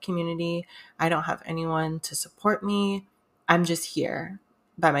sense of community. I don't have anyone to support me. I'm just here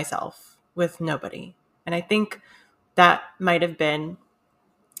by myself with nobody. And I think that might have been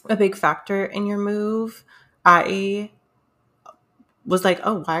a big factor in your move. I was like,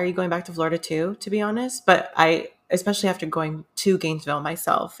 oh, why are you going back to Florida too, to be honest? But especially after going to Gainesville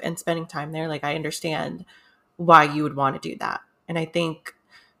myself and spending time there, like, I understand why you would want to do that. And I think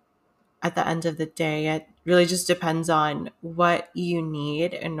at the end of the day, it really just depends on what you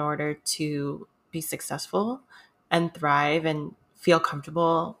need in order to be successful and thrive and feel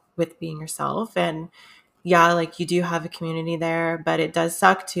comfortable with being yourself. And yeah, like, you do have a community there, but it does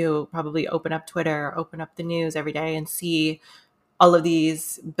suck to probably open up Twitter, open up the news every day and see all of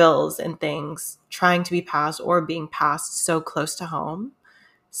these bills and things trying to be passed or being passed so close to home.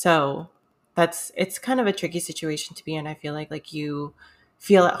 So it's kind of a tricky situation to be in. I feel like you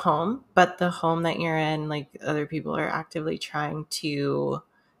feel at home, but the home that you're in, like, other people are actively trying to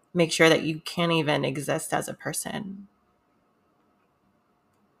make sure that you can't even exist as a person.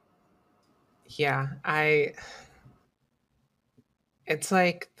 Yeah, I it's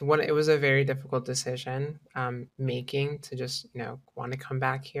like what it was a very difficult decision making to just, want to come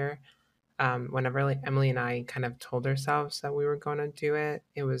back here. Whenever like Emily and I kind of told ourselves that we were going to do it,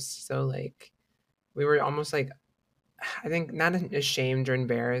 it was so like we were almost like I think not ashamed or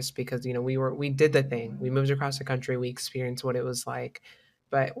embarrassed because we did the thing. We moved across the country. We experienced what it was like.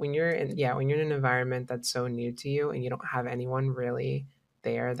 But when you're in an environment that's so new to you and you don't have anyone really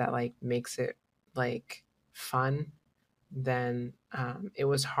there that like makes it like fun, then it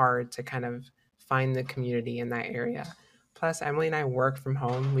was hard to kind of find the community in that area. Plus, Emily and I work from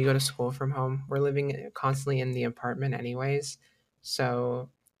home. We go to school from home. We're living constantly in the apartment, anyways. So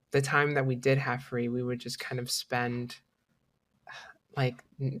the time that we did have free, we would just kind of spend like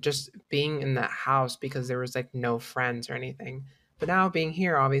just being in that house because there was like no friends or anything. But now being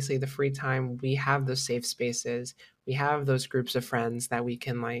here, obviously the free time, we have those safe spaces. We have those groups of friends that we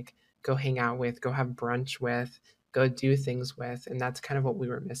can like go hang out with, go have brunch with, go do things with. And that's kind of what we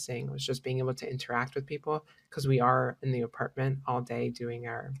were missing was just being able to interact with people because we are in the apartment all day doing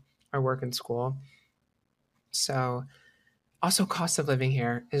our work and school. So also cost of living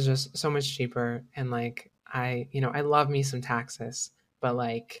here is just so much cheaper and like I love me some taxes, but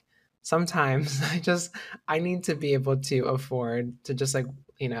like sometimes I need to be able to afford to just like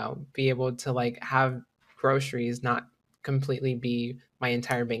be able to like have groceries not completely be my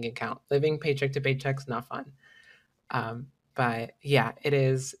entire bank account. Living paycheck to paycheck is not fun. But yeah, it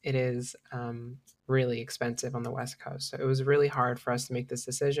is really expensive on the West Coast. So it was really hard for us to make this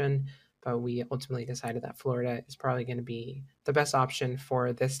decision, but we ultimately decided that Florida is probably going to be the best option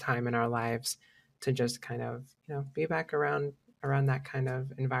for this time in our lives to just kind of, be back around that kind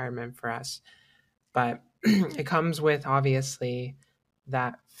of environment for us. But it comes with obviously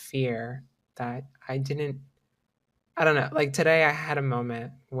that fear that I don't know. Like today, I had a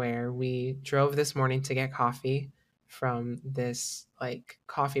moment where we drove this morning to get coffee from this like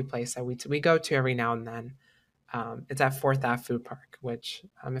coffee place that we go to every now and then. It's at Fourth Ave Food Park, which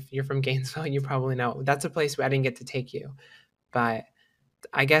if you're from Gainesville, you probably know that's a place where I didn't get to take you, but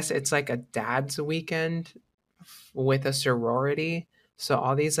I guess it's like a dad's weekend with a sorority. So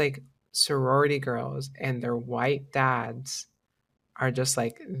all these like sorority girls and their white dads are just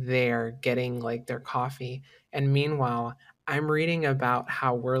like there getting like their coffee. And meanwhile, I'm reading about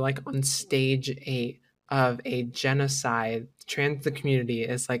how we're like on stage 8 of a genocide. The community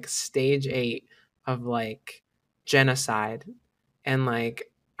is like stage 8 of like genocide. And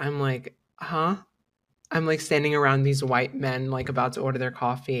like, I'm like, huh? I'm like standing around these white men, like about to order their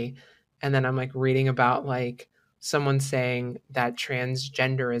coffee. And then I'm like reading about like someone saying that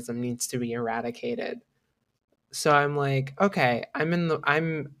transgenderism needs to be eradicated. So I'm like, okay, I'm in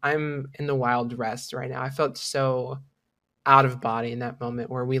the wild west right now. I felt so out of body in that moment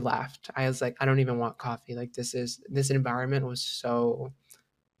where we left. I was like, I don't even want coffee. Like this environment was so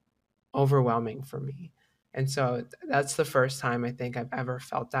overwhelming for me. And so that's the first time I think I've ever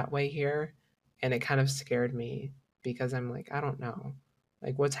felt that way here. And it kind of scared me because I'm like, I don't know.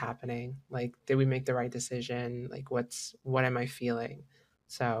 Like what's happening? Like did we make the right decision? Like what am I feeling?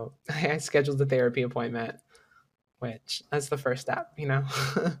 So I scheduled a therapy appointment, which that's the first step, you know?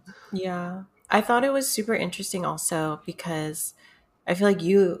 Yeah. I thought it was super interesting also because I feel like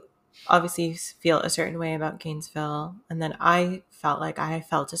you obviously feel a certain way about Gainesville, and then I felt like I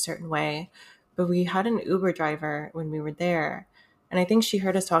felt a certain way. But we had an Uber driver when we were there, and I think she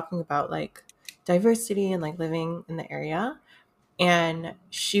heard us talking about like diversity and like living in the area. And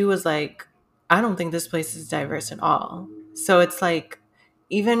she was like, I don't think this place is diverse at all. So it's like,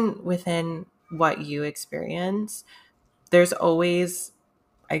 even within what you experience, there's always,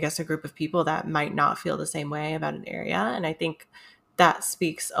 I guess, a group of people that might not feel the same way about an area. And I think that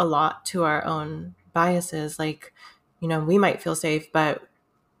speaks a lot to our own biases. Like, we might feel safe, but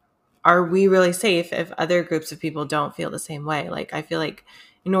are we really safe if other groups of people don't feel the same way? Like, I feel like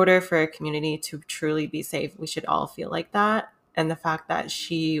in order for a community to truly be safe, we should all feel like that. And the fact that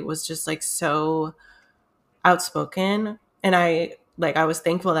she was just like so outspoken, and I was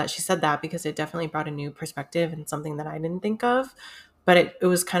thankful that she said that because it definitely brought a new perspective and something that I didn't think of. But it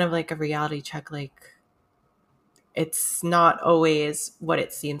was kind of like a reality check. Like, it's not always what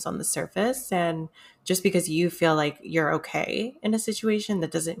it seems on the surface. And just because you feel like you're okay in a situation,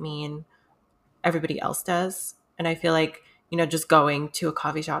 that doesn't mean everybody else does. And I feel like, just going to a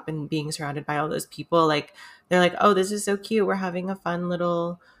coffee shop and being surrounded by all those people, like, they're like, oh, this is so cute. We're having a fun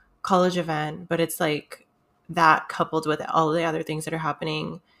little college event. But it's like that coupled with all the other things that are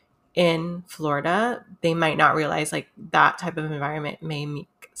happening in Florida, they might not realize like that type of environment may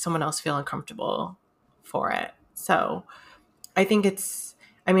make someone else feel uncomfortable for it. So I think it's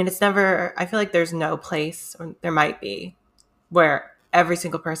never, I feel like there's no place, or there might be, where every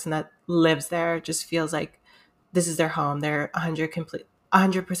single person that lives there just feels like this is their home. They're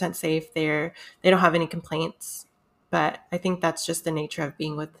 100% safe. They don't have any complaints. But I think that's just the nature of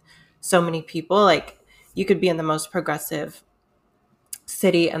being with so many people. Like, you could be in the most progressive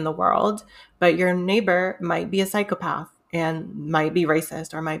city in the world, but your neighbor might be a psychopath and might be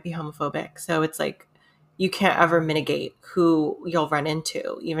racist or might be homophobic. So it's like you can't ever mitigate who you'll run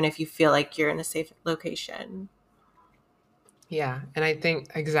into, even if you feel like you're in a safe location. Yeah, and I think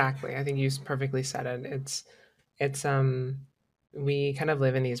exactly. I think you perfectly said it. It's we kind of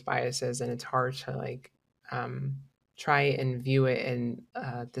live in these biases, and it's hard to like um try and view it in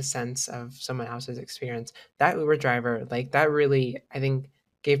the sense of someone else's experience. That Uber driver, like that really, I think,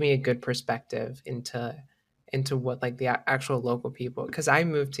 gave me a good perspective into what like the actual local people. Because I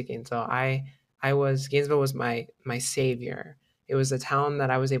moved to Gainesville, I was Gainesville was my savior. It was a town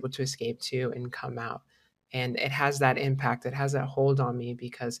that I was able to escape to and come out, and it has that impact. It has that hold on me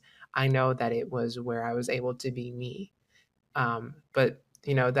because I know that it was where I was able to be me. But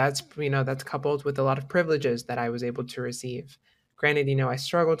that's coupled with a lot of privileges that I was able to receive. Granted, I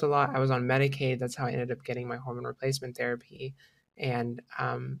struggled a lot. I was on Medicaid. That's how I ended up getting my hormone replacement therapy, and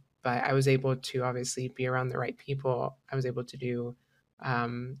but I was able to obviously be around the right people. I was able to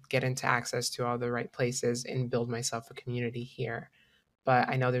get into access to all the right places and build myself a community here. But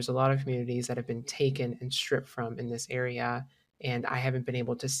I know there's a lot of communities that have been taken and stripped from in this area, and I haven't been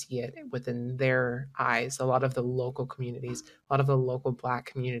able to see it within their eyes. A lot of the local communities, a lot of the local Black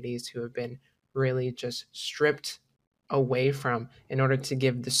communities who have been really just stripped away from in order to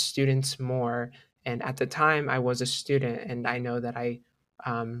give the students more. And at the time, I was a student, and I know that I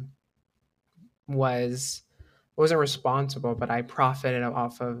um, was wasn't responsible, but I profited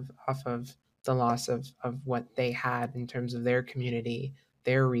off of the loss of what they had in terms of their community,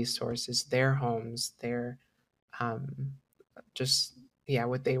 their resources, their homes, their um, just yeah,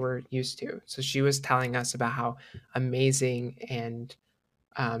 what they were used to. So she was telling us about how amazing and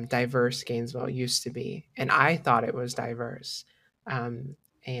diverse Gainesville used to be, and I thought it was diverse.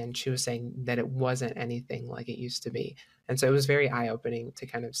 And she was saying that it wasn't anything like it used to be, and so it was very eye opening to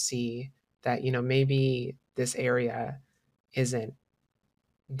kind of see that maybe this area isn't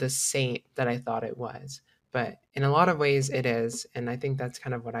the saint that I thought it was. But in a lot of ways, it is, and I think that's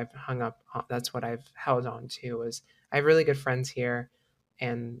kind of what I've hung up on. That's what I've held on to. Is I have really good friends here,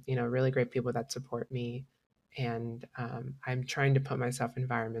 and really great people that support me, and I'm trying to put myself in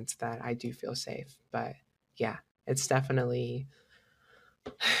environments that I do feel safe. But yeah, it's definitely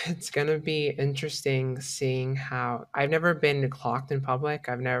It's gonna be interesting seeing how I've never been clocked in public.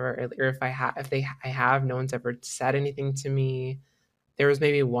 I've never, or if I have, I have, no one's ever said anything to me. There was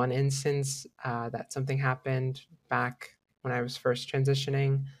maybe one instance that something happened back when I was first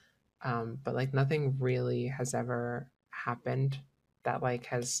transitioning, but like nothing really has ever happened that like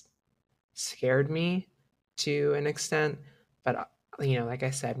has scared me to an extent. But, like I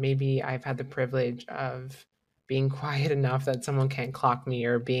said, maybe I've had the privilege of being quiet enough that someone can't clock me,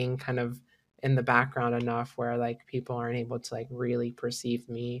 or being kind of in the background enough where like people aren't able to like really perceive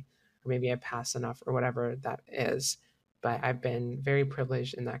me, or maybe I pass enough or whatever that is. But I've been very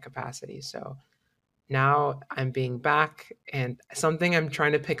privileged in that capacity. So now I'm being back, and something I'm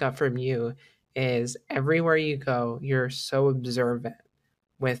trying to pick up from you is everywhere you go, you're so observant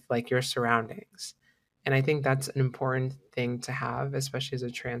with like your surroundings. And I think that's an important thing to have, especially as a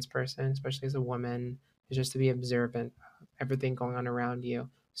trans person, especially as a woman, is just to be observant of everything going on around you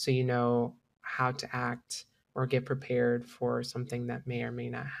so you know how to act or get prepared for something that may or may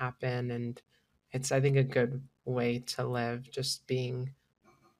not happen. And it's, I think, a good way to live, just being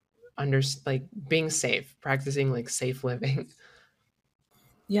under, like being safe, practicing like safe living.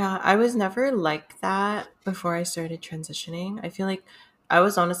 Yeah, I was never like that before I started transitioning. I feel like I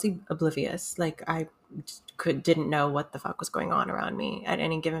was honestly oblivious. Like I just didn't know what the fuck was going on around me at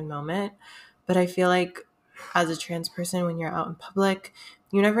any given moment. But I feel like as a trans person, when you're out in public,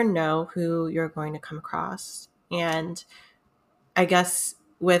 you never know who you're going to come across. And I guess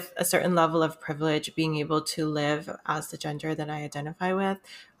with a certain level of privilege, being able to live as the gender that I identify with,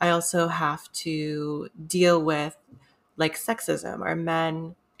 I also have to deal with like sexism or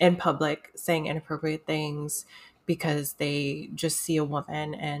men in public saying inappropriate things because they just see a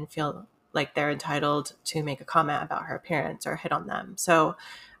woman and feel like they're entitled to make a comment about her appearance or hit on them. So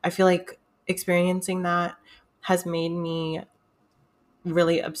I feel like experiencing that has made me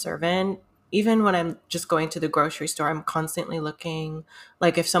really observant. Even when I'm just going to the grocery store, I'm constantly looking.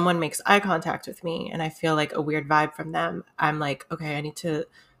 Like if someone makes eye contact with me and I feel like a weird vibe from them, I'm like, okay, I need to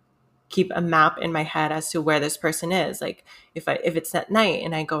keep a map in my head as to where this person is. Like if it's at night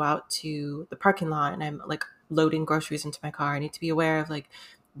and I go out to the parking lot and I'm like loading groceries into my car, I need to be aware of like,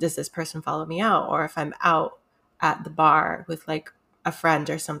 does this person follow me out? Or if I'm out at the bar with like a friend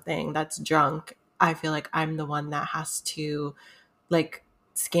or something that's drunk, I feel like I'm the one that has to like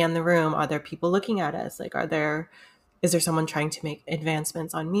scan the room. Are there people looking at us? Like is there someone trying to make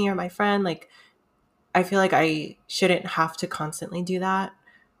advancements on me or my friend? Like I feel like I shouldn't have to constantly do that,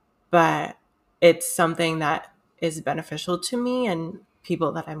 but it's something that is beneficial to me and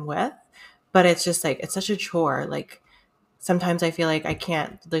people that I'm with. But it's just like it's such a chore. Like sometimes I feel like I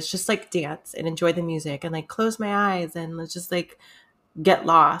can't. Let's just like dance and enjoy the music and like close my eyes and let's just like get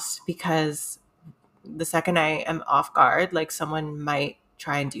lost because the second I am off guard, like someone might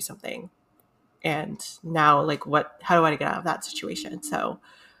try and do something. And now like how do I get out of that situation? So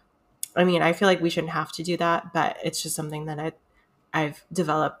I mean, I feel like we shouldn't have to do that, but it's just something that I've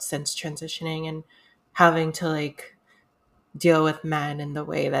developed since transitioning and having to like deal with men in the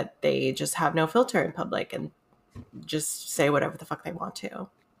way that they just have no filter in public and just say whatever the fuck they want to.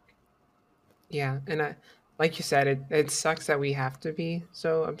 Yeah, and like you said, it sucks that we have to be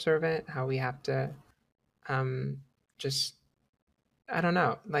so observant, how we have to um just, I don't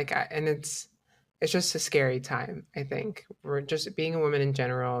know, like and it's just a scary time. I think we're just being a woman in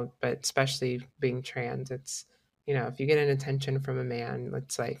general, but especially being trans. It's, if you get an attention from a man,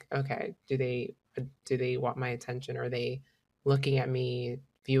 it's like, okay, do they want my attention? Are they looking at me,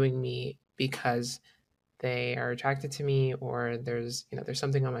 viewing me because they are attracted to me, or there's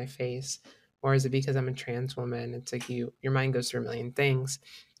something on my face, or is it because I'm a trans woman? It's like your mind goes through a million things.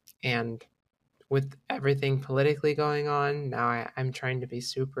 And with everything politically going on now, I'm trying to be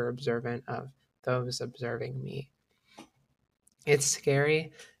super observant of those observing me. It's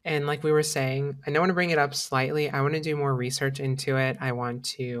scary. And like we were saying, I don't want to bring it up slightly. I want to do more research into it.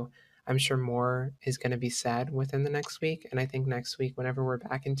 I'm sure more is going to be said within the next week. And I think next week, whenever we're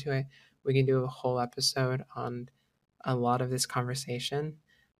back into it, we can do a whole episode on a lot of this conversation.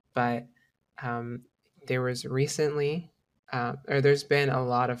 But um, there was recently, or there's been a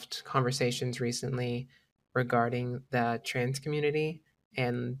lot of conversations recently regarding the trans community,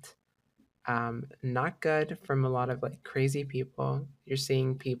 and not good from a lot of like crazy people. You're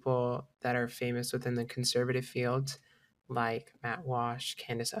seeing people that are famous within the conservative field, like Matt Walsh,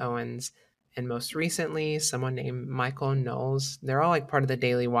 Candace Owens, and most recently, someone named Michael Knowles. They're all like part of the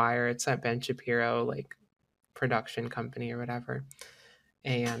Daily Wire. It's that Ben Shapiro like production company or whatever.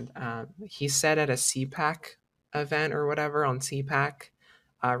 And he said at a CPAC event or whatever on CPAC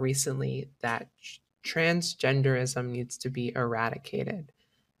recently that transgenderism needs to be eradicated.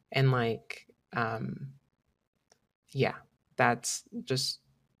 And like, yeah, that's just,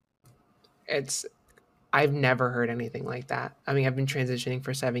 it's, I've never heard anything like that. I mean, I've been transitioning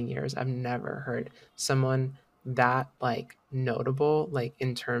for 7 years. I've never heard someone that like notable, like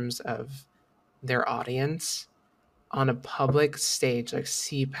in terms of their audience, on a public stage like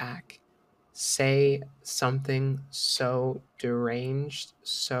CPAC, say something so deranged,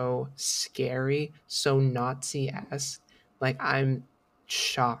 so scary, so Nazi esque. Like, I'm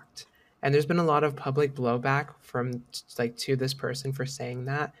shocked. And there's been a lot of public blowback from like to this person for saying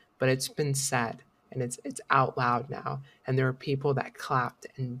that, but it's been said and it's out loud now. And there are people that clapped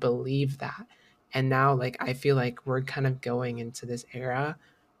and believe that. And now like I feel like we're kind of going into this era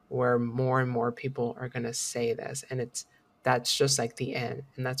where more and more people are going to say this, and it's that's just like the end.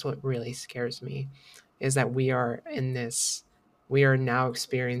 And that's what really scares me, is that we are now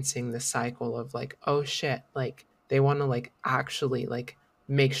experiencing the cycle of like, oh shit, like they want to like actually like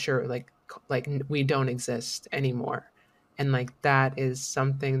make sure like we don't exist anymore. And like that is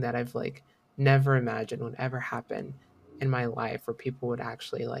something that I've like never imagined would ever happen in my life, where people would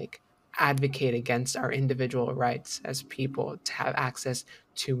actually like advocate against our individual rights as people to have access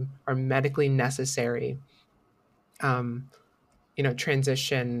to our medically necessary um,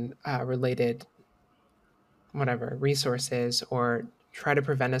 transition related whatever resources, or try to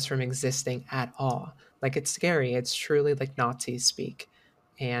prevent us from existing at all. Like, it's scary. It's truly like Nazi speak.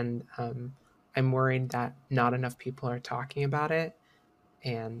 And I'm worried that not enough people are talking about it.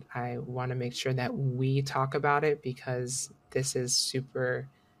 And I want to make sure that we talk about it, because this is super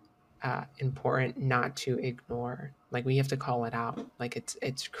important not to ignore. Like, we have to call it out. Like,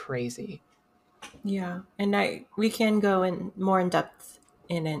 it's crazy. Yeah, and I we can go in more in depth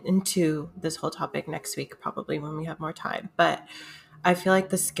into this whole topic next week, probably when we have more time. But I feel like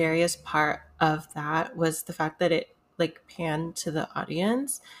the scariest part of that was the fact that it like panned to the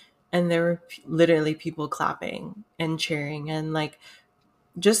audience, and there were literally people clapping and cheering, and like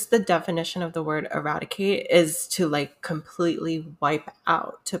just the definition of the word eradicate is to like completely wipe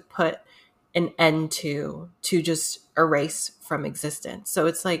out, to put an end to just erase from existence. So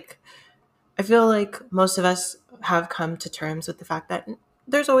it's like I feel like most of us have come to terms with the fact that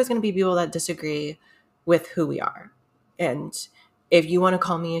there's always going to be people that disagree with who we are. And if you want to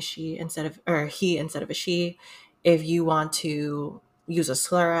call me a she instead of, or he instead of a she, if you want to use a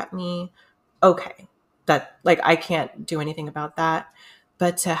slur at me, okay. That, like, I can't do anything about that.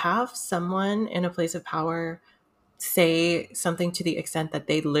 But to have someone in a place of power say something to the extent that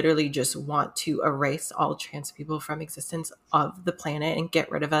they literally just want to erase all trans people from existence of the planet and get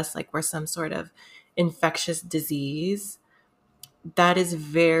rid of us like we're some sort of infectious disease, that's a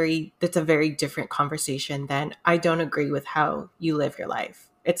very different conversation than I don't agree with how you live your life.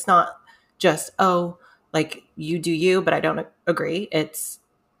 It's not just, oh, like you do you, but I don't agree. It's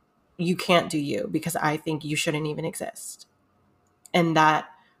you can't do you because I think you shouldn't even exist. And that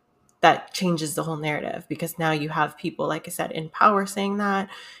changes the whole narrative, because now you have people, like I said, in power saying that,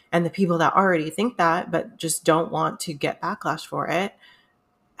 and the people that already think that but just don't want to get backlash for it,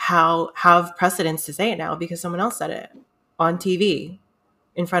 how have precedence to say it now because someone else said it on TV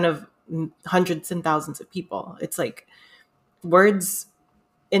in front of hundreds and thousands of people. It's like words,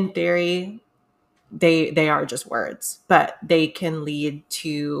 in theory, they are just words, but they can lead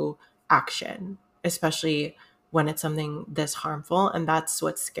to action, especially when it's something this harmful. And that's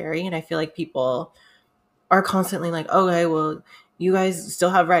what's scary. And I feel like people are constantly like, okay, well, you guys still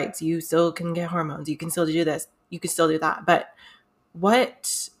have rights. You still can get hormones. You can still do this. You can still do that. But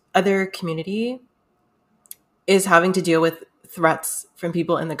what other community is having to deal with threats from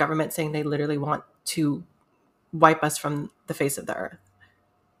people in the government saying they literally want to wipe us from the face of the earth?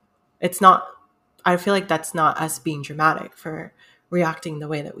 It's not, I feel like that's not us being dramatic for reacting the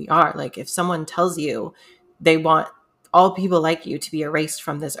way that we are. Like, if someone tells you they want all people like you to be erased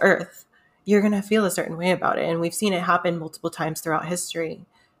from this earth, you're going to feel a certain way about it. And we've seen it happen multiple times throughout history,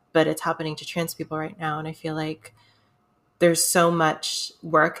 but it's happening to trans people right now. And I feel like there's so much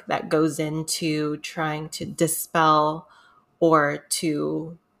work that goes into trying to dispel or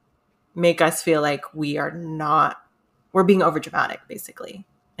to make us feel like we're being over dramatic, basically,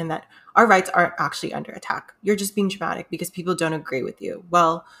 and that our rights aren't actually under attack. You're just being dramatic because people don't agree with you.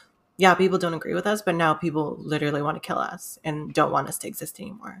 Well, yeah, people don't agree with us, but now people literally want to kill us and don't want us to exist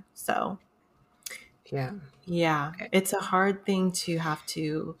anymore. So Yeah. yeah, it's a hard thing to have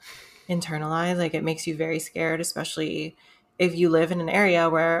to internalize. Like, it makes you very scared, especially if you live in an area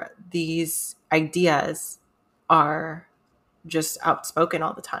where these ideas are just outspoken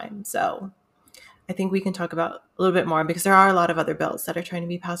all the time. So I think we can talk about a little bit more because there are a lot of other bills that are trying to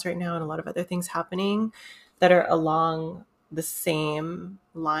be passed right now and a lot of other things happening that are along the same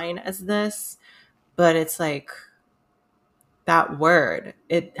line as this. But it's like that word,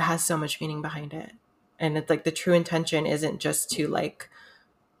 it has so much meaning behind it. And it's like the true intention isn't just to like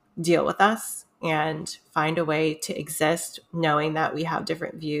deal with us and find a way to exist knowing that we have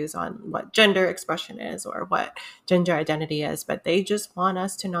different views on what gender expression is or what gender identity is, but they just want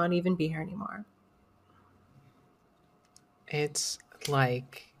us to not even be here anymore. It's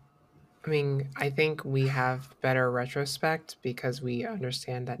like, I mean, I think we have better retrospect because we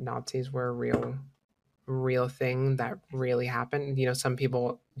understand that Nazis were a real thing that really happened. You know, some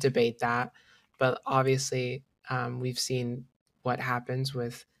people debate that, but obviously, we've seen what happens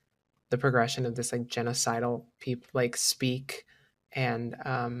with the progression of this like genocidal people like speak, and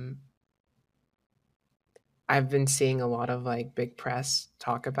I've been seeing a lot of like big press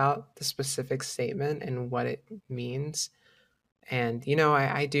talk about the specific statement and what it means. And you know,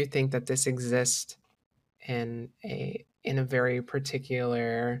 I do think that this exists in a very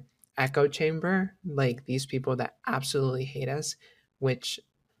particular echo chamber, like these people that absolutely hate us, which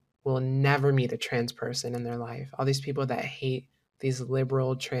will never meet a trans person in their life. All these people that hate these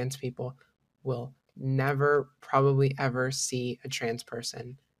liberal trans people will never probably ever see a trans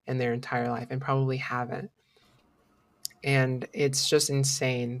person in their entire life and probably haven't. And it's just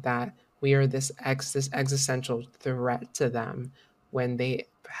insane that we are this existential threat to them when they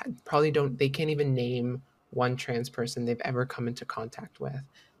probably don't they can't even name one trans person they've ever come into contact with.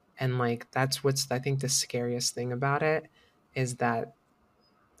 And like that's what's I think the scariest thing about it is that,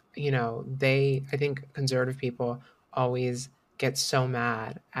 you know, they I think conservative people always get so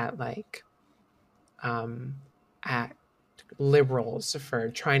mad at like um at liberals for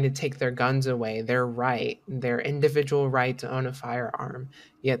trying to take their guns away, their right, their individual right to own a firearm.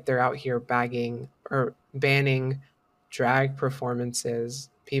 Yet they're out here bagging or banning drag performances,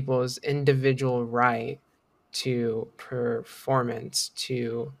 people's individual right to performance,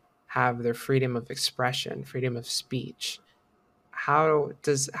 to have their freedom of expression, freedom of speech. How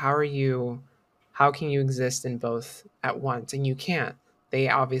are you how can you exist in both at once? And you can't. They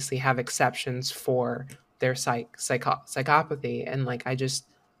obviously have exceptions for their psychopathy, and like I'm just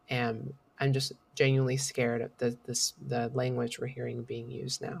genuinely scared of the language we're hearing being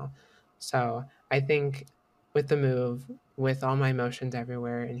used now. So I think with the move, with all my emotions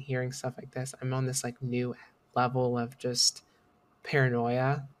everywhere and hearing stuff like this, I'm on this like new level of just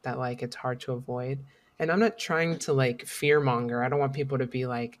paranoia that like it's hard to avoid. And I'm not trying to like fear monger. I don't want people to be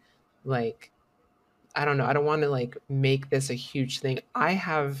like I don't know. I don't want to like make this a huge thing. I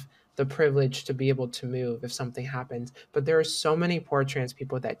have the privilege to be able to move if something happens, but there are so many poor trans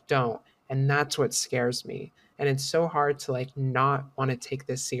people that don't, and that's what scares me. And it's so hard to like not want to take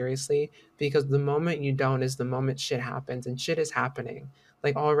this seriously because the moment you don't is the moment shit happens, and shit is happening.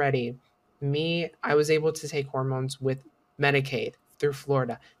 Like already, I was able to take hormones with Medicaid through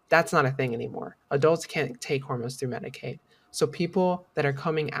Florida. That's not a thing anymore. Adults can't take hormones through Medicaid. So people that are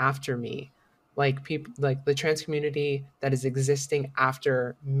coming after me, like people like the trans community that is existing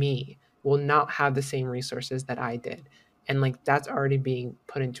after me, will not have the same resources that I did. And like that's already being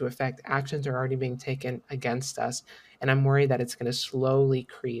put into effect. Actions are already being taken against us. And I'm worried that it's going to slowly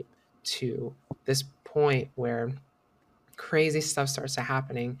creep to this point where crazy stuff starts to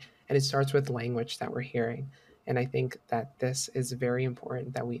happening, and it starts with language that we're hearing. And I think that this is very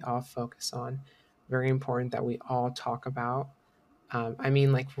important that we all focus on, very important that we all talk about. I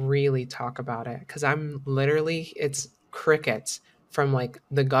mean, like really talk about it because I'm literally it's crickets from like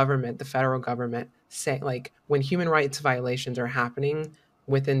the government, the federal government, say like when human rights violations are happening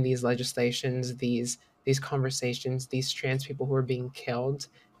within these legislations, these conversations, these trans people who are being killed,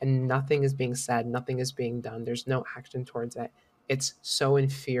 and nothing is being said, nothing is being done. There's no action towards it. It's so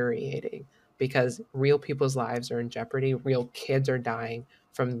infuriating because real people's lives are in jeopardy. Real kids are dying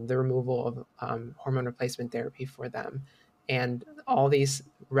from the removal of hormone replacement therapy for them, and all these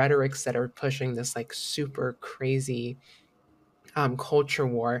rhetorics that are pushing this like super crazy culture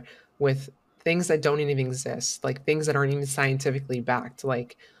war with things that don't even exist, like things that aren't even scientifically backed.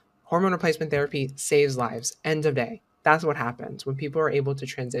 Like hormone replacement therapy saves lives. End of day. That's what happens when people are able to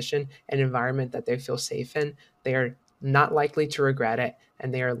transition an environment that they feel safe in. They are not likely to regret it,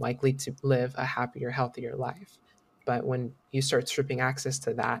 and they are likely to live a happier, healthier life. But when you start stripping access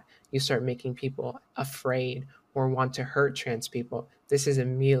to that, you start making people afraid or want to hurt trans people. This is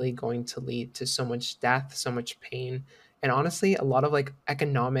immediately going to lead to so much death, so much pain, and honestly a lot of like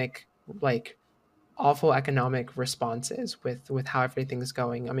economic like awful economic responses with how everything's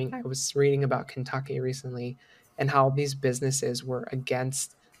going. I mean, I was reading about Kentucky recently and how these businesses were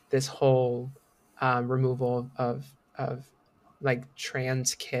against this whole removal of like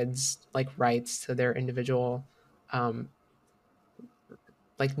trans kids like rights to their individual um,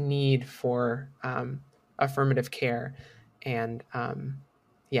 like need for affirmative care. And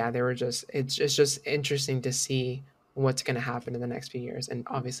yeah, they were just it's just interesting to see what's going to happen in the next few years, and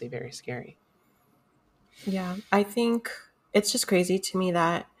obviously very scary. Yeah, I think it's just crazy to me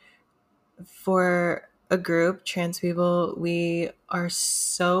that for a group, trans people, we are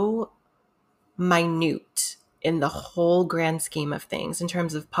so minute in the whole grand scheme of things in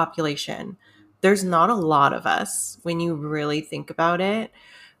terms of population. There's not a lot of us when you really think about it,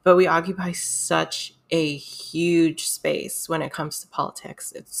 but we occupy such a huge space when it comes to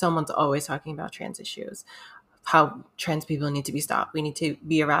politics. Someone's always talking about trans issues, how trans people need to be stopped. We need to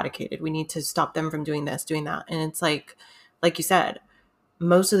be eradicated. We need to stop them from doing this, doing that. And it's like you said,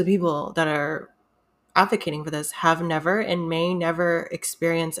 most of the people that are advocating for this have never and may never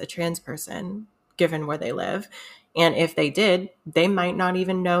experience a trans person given where they live. And if they did, they might not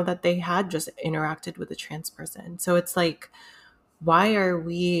even know that they had just interacted with a trans person. So it's like, why are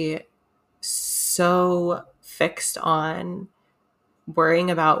we so fixed on worrying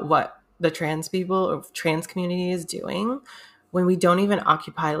about what the trans people or trans community is doing when we don't even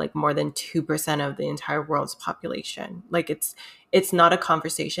occupy like more than 2% of the entire world's population? Like it's not a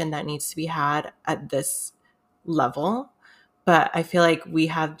conversation that needs to be had at this level. But I feel like we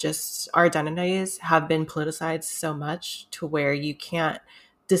have just, our identities have been politicized so much to where you can't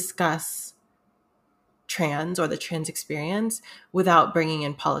discuss trans or the trans experience without bringing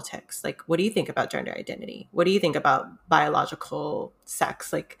in politics. Like, what do you think about gender identity? What do you think about biological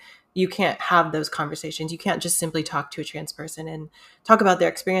sex? Like, you can't have those conversations. You can't just simply talk to a trans person and talk about their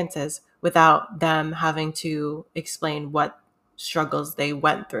experiences without them having to explain what struggles they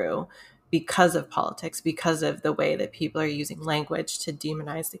went through because of politics, because of the way that people are using language to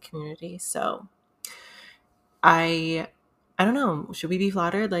demonize the community. So I I don't know. Should we be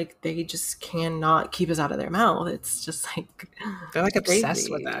flattered? Like they just cannot keep us out of their mouth. It's just like They're like obsessed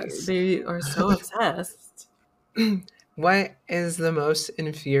with crazy. us. They are so obsessed. What is the most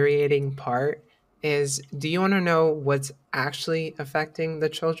infuriating part is, do you want to know what's actually affecting the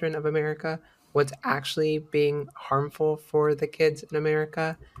children of America? What's actually being harmful for the kids in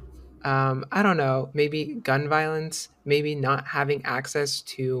America? I don't know, maybe gun violence, maybe not having access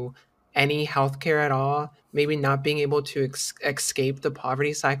to any healthcare at all, maybe not being able to escape the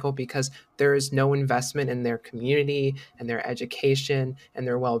poverty cycle because there is no investment in their community and their education and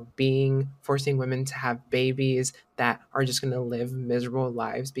their well-being, forcing women to have babies that are just going to live miserable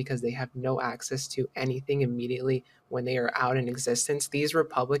lives because they have no access to anything immediately when they are out in existence. These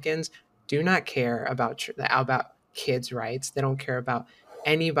Republicans do not care about kids' rights. They don't care about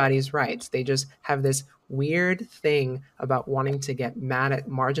anybody's rights. They just have this weird thing about wanting to get mad at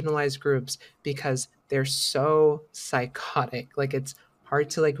marginalized groups because they're so psychotic. Like it's hard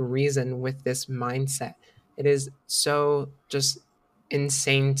to like reason with this mindset. It is so just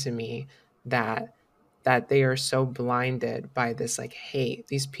insane to me that they are so blinded by this like hate.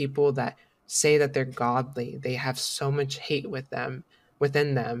 These people that say that they're godly, they have so much hate within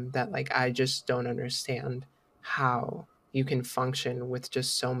them that like I just don't understand how you can function with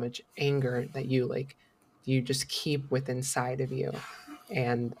just so much anger that you just keep with inside of you.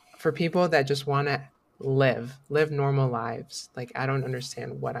 And for people that just want to live normal lives, like I don't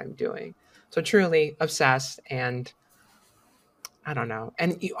understand what I'm doing. So truly obsessed. And I don't know.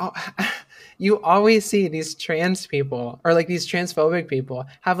 And you always see these trans people or like these transphobic people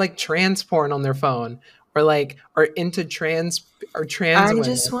have like trans porn on their phone, or like are into trans I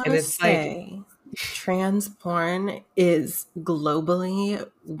just women, want and to it's like, say trans porn is globally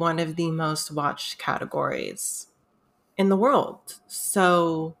one of the most watched categories in the world.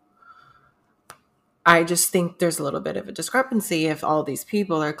 So I just think there's a little bit of a discrepancy if all these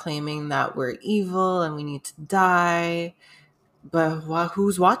people are claiming that we're evil and we need to die. But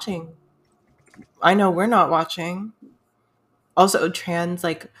who's watching? I know we're not watching. Also, trans,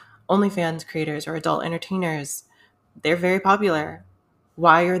 like OnlyFans creators or adult entertainers, they're very popular.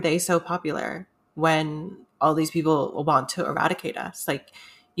 Why are they so popular when all these people want to eradicate us? Like,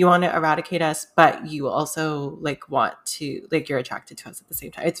 you want to eradicate us, but you also like want to, like, you're attracted to us at the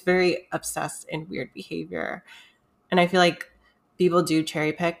same time. It's very obsessed and weird behavior. And I feel like people do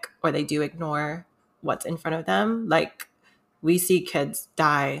cherry pick or they do ignore what's in front of them. Like, we see kids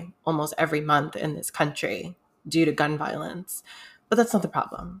die almost every month in this country due to gun violence. But that's not the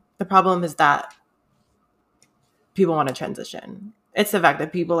problem. The problem is that people want to transition. It's the fact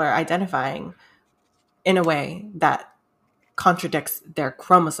that people are identifying in a way that contradicts their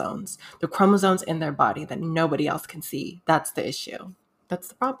chromosomes, the chromosomes in their body that nobody else can see. That's the issue. That's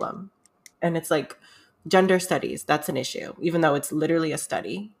the problem. And it's like gender studies, that's an issue, even though it's literally a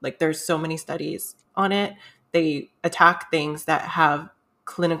study. Like there's so many studies on it. They attack things that have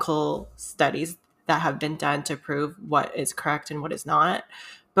clinical studies that have been done to prove what is correct and what is not,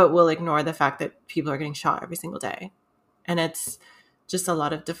 but will ignore the fact that people are getting shot every single day. And it's just a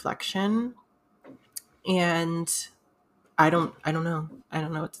lot of deflection. And I don't know. I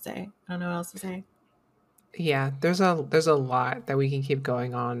don't know what to say. I don't know what else to say. Yeah, there's a lot that we can keep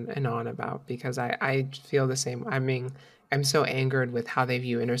going on and on about because I feel the same. I mean, I'm so angered with how they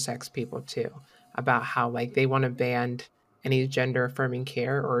view intersex people too, about how like they want to ban any gender affirming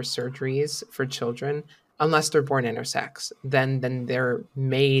care or surgeries for children unless they're born intersex. Then they're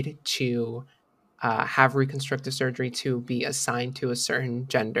made to have reconstructive surgery to be assigned to a certain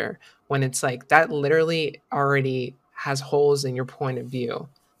gender when it's like that literally already has holes in your point of view.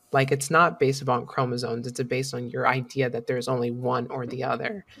 Like it's not based upon chromosomes, it's based on your idea that there's only one or the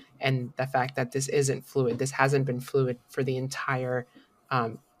other. And the fact that this isn't fluid, this hasn't been fluid for the entire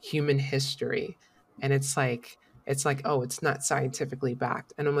human history. And it's like, oh, it's not scientifically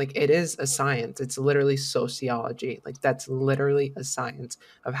backed. And I'm like, it is a science. It's literally sociology. Like that's literally a science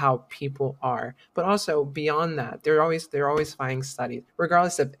of how people are. But also beyond that, they're always finding studies,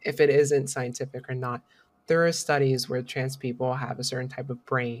 regardless of if it isn't scientific or not. There are studies where trans people have a certain type of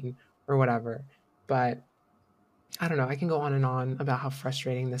brain or whatever. But I don't know. I can go on and on about how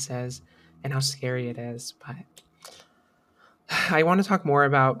frustrating this is and how scary it is. But I want to talk more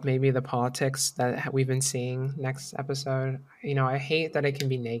about maybe the politics that we've been seeing next episode. I hate that it can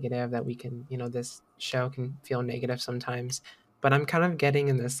be negative, that we can, this show can feel negative sometimes. But I'm kind of getting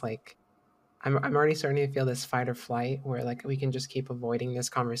in this like I'm already starting to feel this fight or flight where like we can just keep avoiding this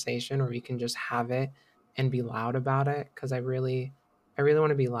conversation or we can just have it and be loud about it because I really want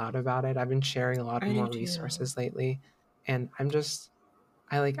to be loud about it. I've been sharing a lot I do more too. resources lately and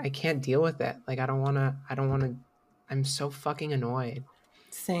I can't deal with it. Like I don't want to I'm so fucking annoyed.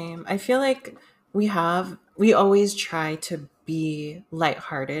 Same. I feel like we always try to be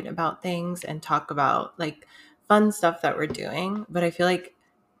lighthearted about things and talk about like fun stuff that we're doing, but I feel like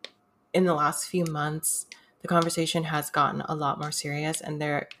in the last few months the conversation has gotten a lot more serious, and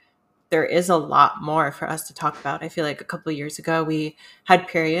there is a lot more for us to talk about. I feel like a couple of years ago we had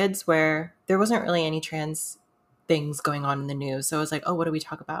periods where there wasn't really any trans things going on in the news. So I was like, oh, what do we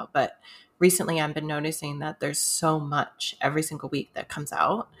talk about? But recently I've been noticing that there's so much every single week that comes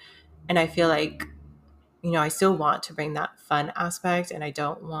out. And I feel like, I still want to bring that fun aspect and I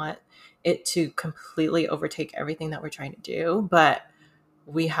don't want it to completely overtake everything that we're trying to do. But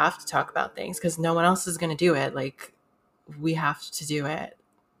we have to talk about things because no one else is going to do it. Like, we have to do it.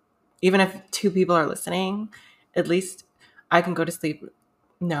 Even if two people are listening, at least I can go to sleep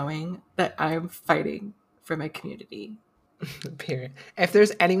knowing that I'm fighting for my community. Period. If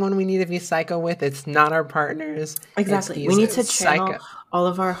there's anyone we need to be psycho with, it's not our partners. It's Exactly. We these need to channel psycho. all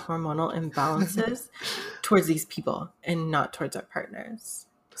of our hormonal imbalances towards these people and not towards our partners.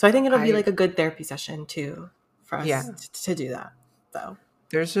 So I think it'll be I like a good therapy session too for us Yeah. to do that. So,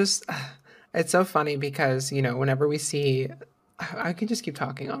 There's just it's so funny because, whenever we see I can just keep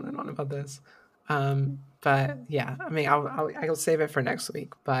talking on and on about this. But yeah, I mean, I'll save it for next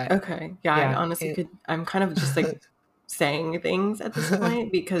week. But okay. Yeah, I yeah, honestly it could. I'm kind of just like saying things at this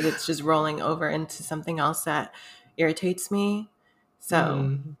point because it's just rolling over into something else that irritates me. So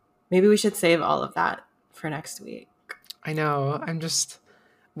Mhm. maybe we should save all of that for next week. I know.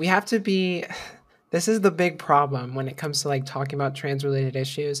 We have to be this is the big problem when it comes to like talking about trans related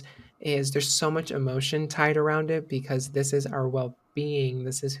issues is there's so much emotion tied around it because this is our well-being,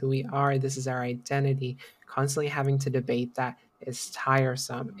 this is who we are, this is our identity. Constantly having to debate that is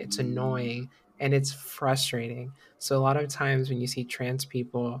tiresome, it's annoying, and it's frustrating. So a lot of times when you see trans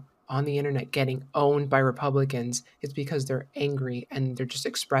people on the internet getting owned by Republicans, it's because they're angry and they're just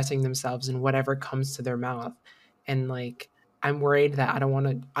expressing themselves in whatever comes to their mouth. And like I'm worried that I don't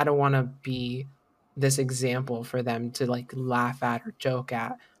want to be this example for them to like laugh at or joke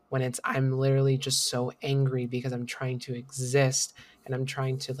at when it's I'm literally just so angry because I'm trying to exist and I'm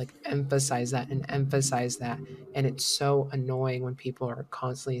trying to like emphasize that and it's so annoying when people are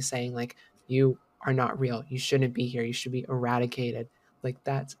constantly saying like you are not real, you shouldn't be here, you should be eradicated. Like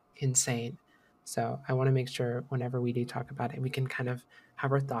that's insane. So I want to make sure whenever we do talk about it we can kind of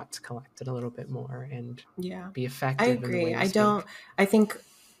have our thoughts collected a little bit more and Yeah, be I effective in the agree. way we speak. I think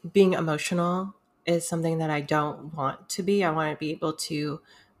being emotional is something that I don't want to be. I want to be able to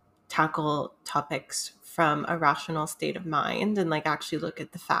tackle topics from a rational state of mind and like actually look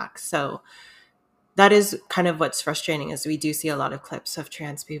at the facts. So that is kind of what's frustrating is we do see a lot of clips of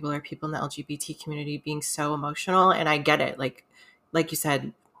trans people or people in the LGBT community being so emotional, and I get it. Like you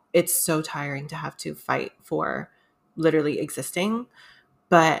said, it's so tiring to have to fight for literally existing.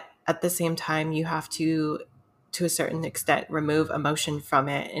 But at the same time, you have to a certain extent, remove emotion from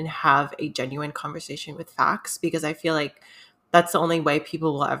it and have a genuine conversation with facts, because I feel like that's the only way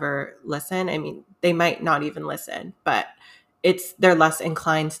people will ever listen. I mean, they might not even listen, but they're less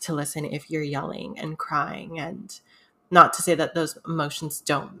inclined to listen if you're yelling and crying. And not to say that those emotions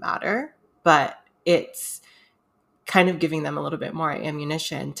don't matter, but it's kind of giving them a little bit more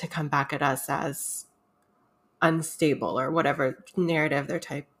ammunition to come back at us as unstable or whatever narrative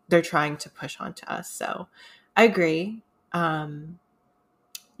they're trying to push onto us. So I agree.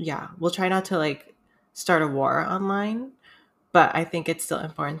 Yeah, we'll try not to like start a war online, but I think it's still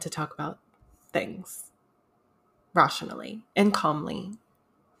important to talk about things rationally and calmly.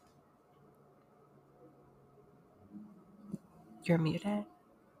 You're muted.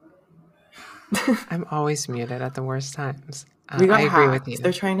 I'm always muted at the worst times. We I got agree with hacked.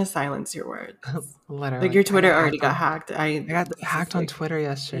 They're you. trying to silence your words. Like your Literally, Twitter already got hacked. I got This is hacked on like, Twitter yeah.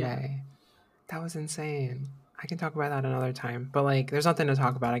 yesterday. That was insane. I can talk about that another time. But like, there's nothing to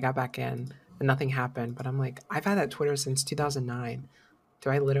talk about. I got back in and nothing happened. But I'm like, I've had that Twitter since 2009. Do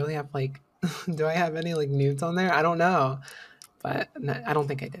I literally have like, do I have any like nudes on there? I don't know. But I don't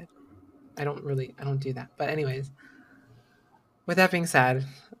think I did. I don't do that. But anyways, with that being said,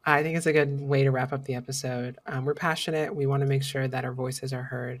 I think it's a good way to wrap up the episode. We're passionate. We want to make sure that our voices are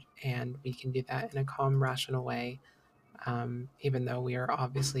heard, and we can do that in a calm, rational way, even though we are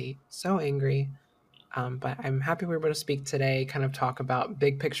obviously so angry. But I'm happy we were able to speak today, kind of talk about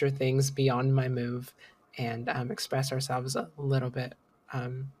big picture things beyond my move, and express ourselves a little bit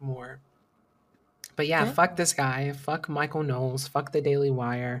more. But yeah, Yeah. fuck this guy. Fuck Michael Knowles. Fuck the Daily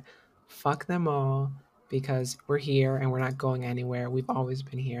Wire. Fuck them all, because we're here and we're not going anywhere. We've always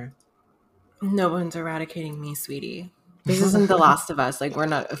been here. No one's eradicating me, sweetie. This isn't The Last of Us. Like, we're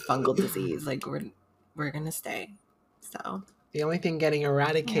not a fungal disease. Like, we're gonna stay. So The only thing getting yeah.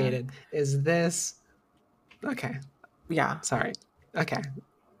 eradicated is this. Okay. Yeah. Sorry. Okay.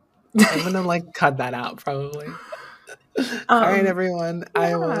 I'm gonna like cut that out probably. All right, um everyone.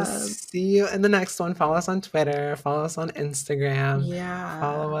 I will yeah. see you in the next one. Follow us on Twitter. Follow us on Instagram.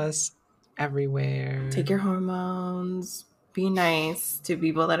 Follow Yeah. us everywhere. Take your hormones. Be nice to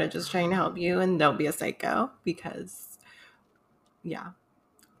people that are just trying to help you, and don't be a psycho, because yeah.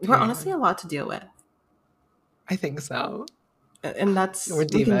 We're honestly Period. a lot to deal with. I think so. And We're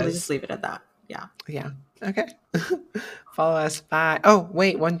we can just divas. leave it at that. Yeah. Yeah. Okay. Follow us. Bye. Oh,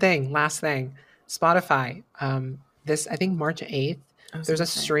 wait, one thing. Last thing. Spotify. This I think March 8th, I was there's a gonna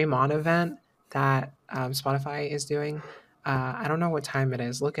say. stream on event that Spotify is doing. I don't know what time it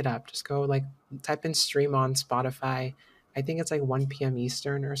is. Look it up. Just go like type in stream on Spotify. I think it's like 1 p.m.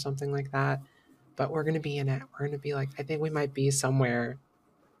 Eastern or something like that. But we're gonna be in it. We're gonna be like, I think we might be somewhere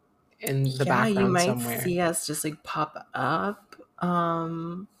in the Yeah, you background might somewhere. see us just like pop up.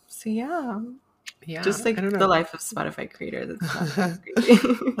 So yeah. Just Yeah, I like don't the know. life of Spotify creator. That's not that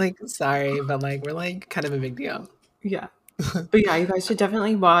crazy. Like, sorry, but like we're like kind of a big deal. Yeah. But yeah, you guys should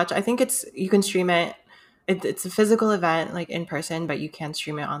definitely watch. I think you can stream it. It's a physical event, like in person, but you can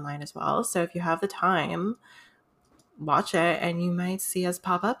stream it online as well. So if you have the time, watch it, and you might see us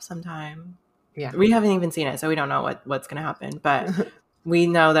pop up sometime. Yeah. We haven't even seen it, so we don't know what's going to happen, but we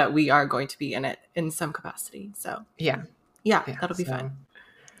know that we are going to be in it in some capacity. So Yeah. yeah, Yeah. that'll be So fun.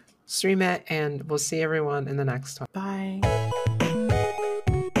 stream it, and we'll see everyone in the next one. Bye.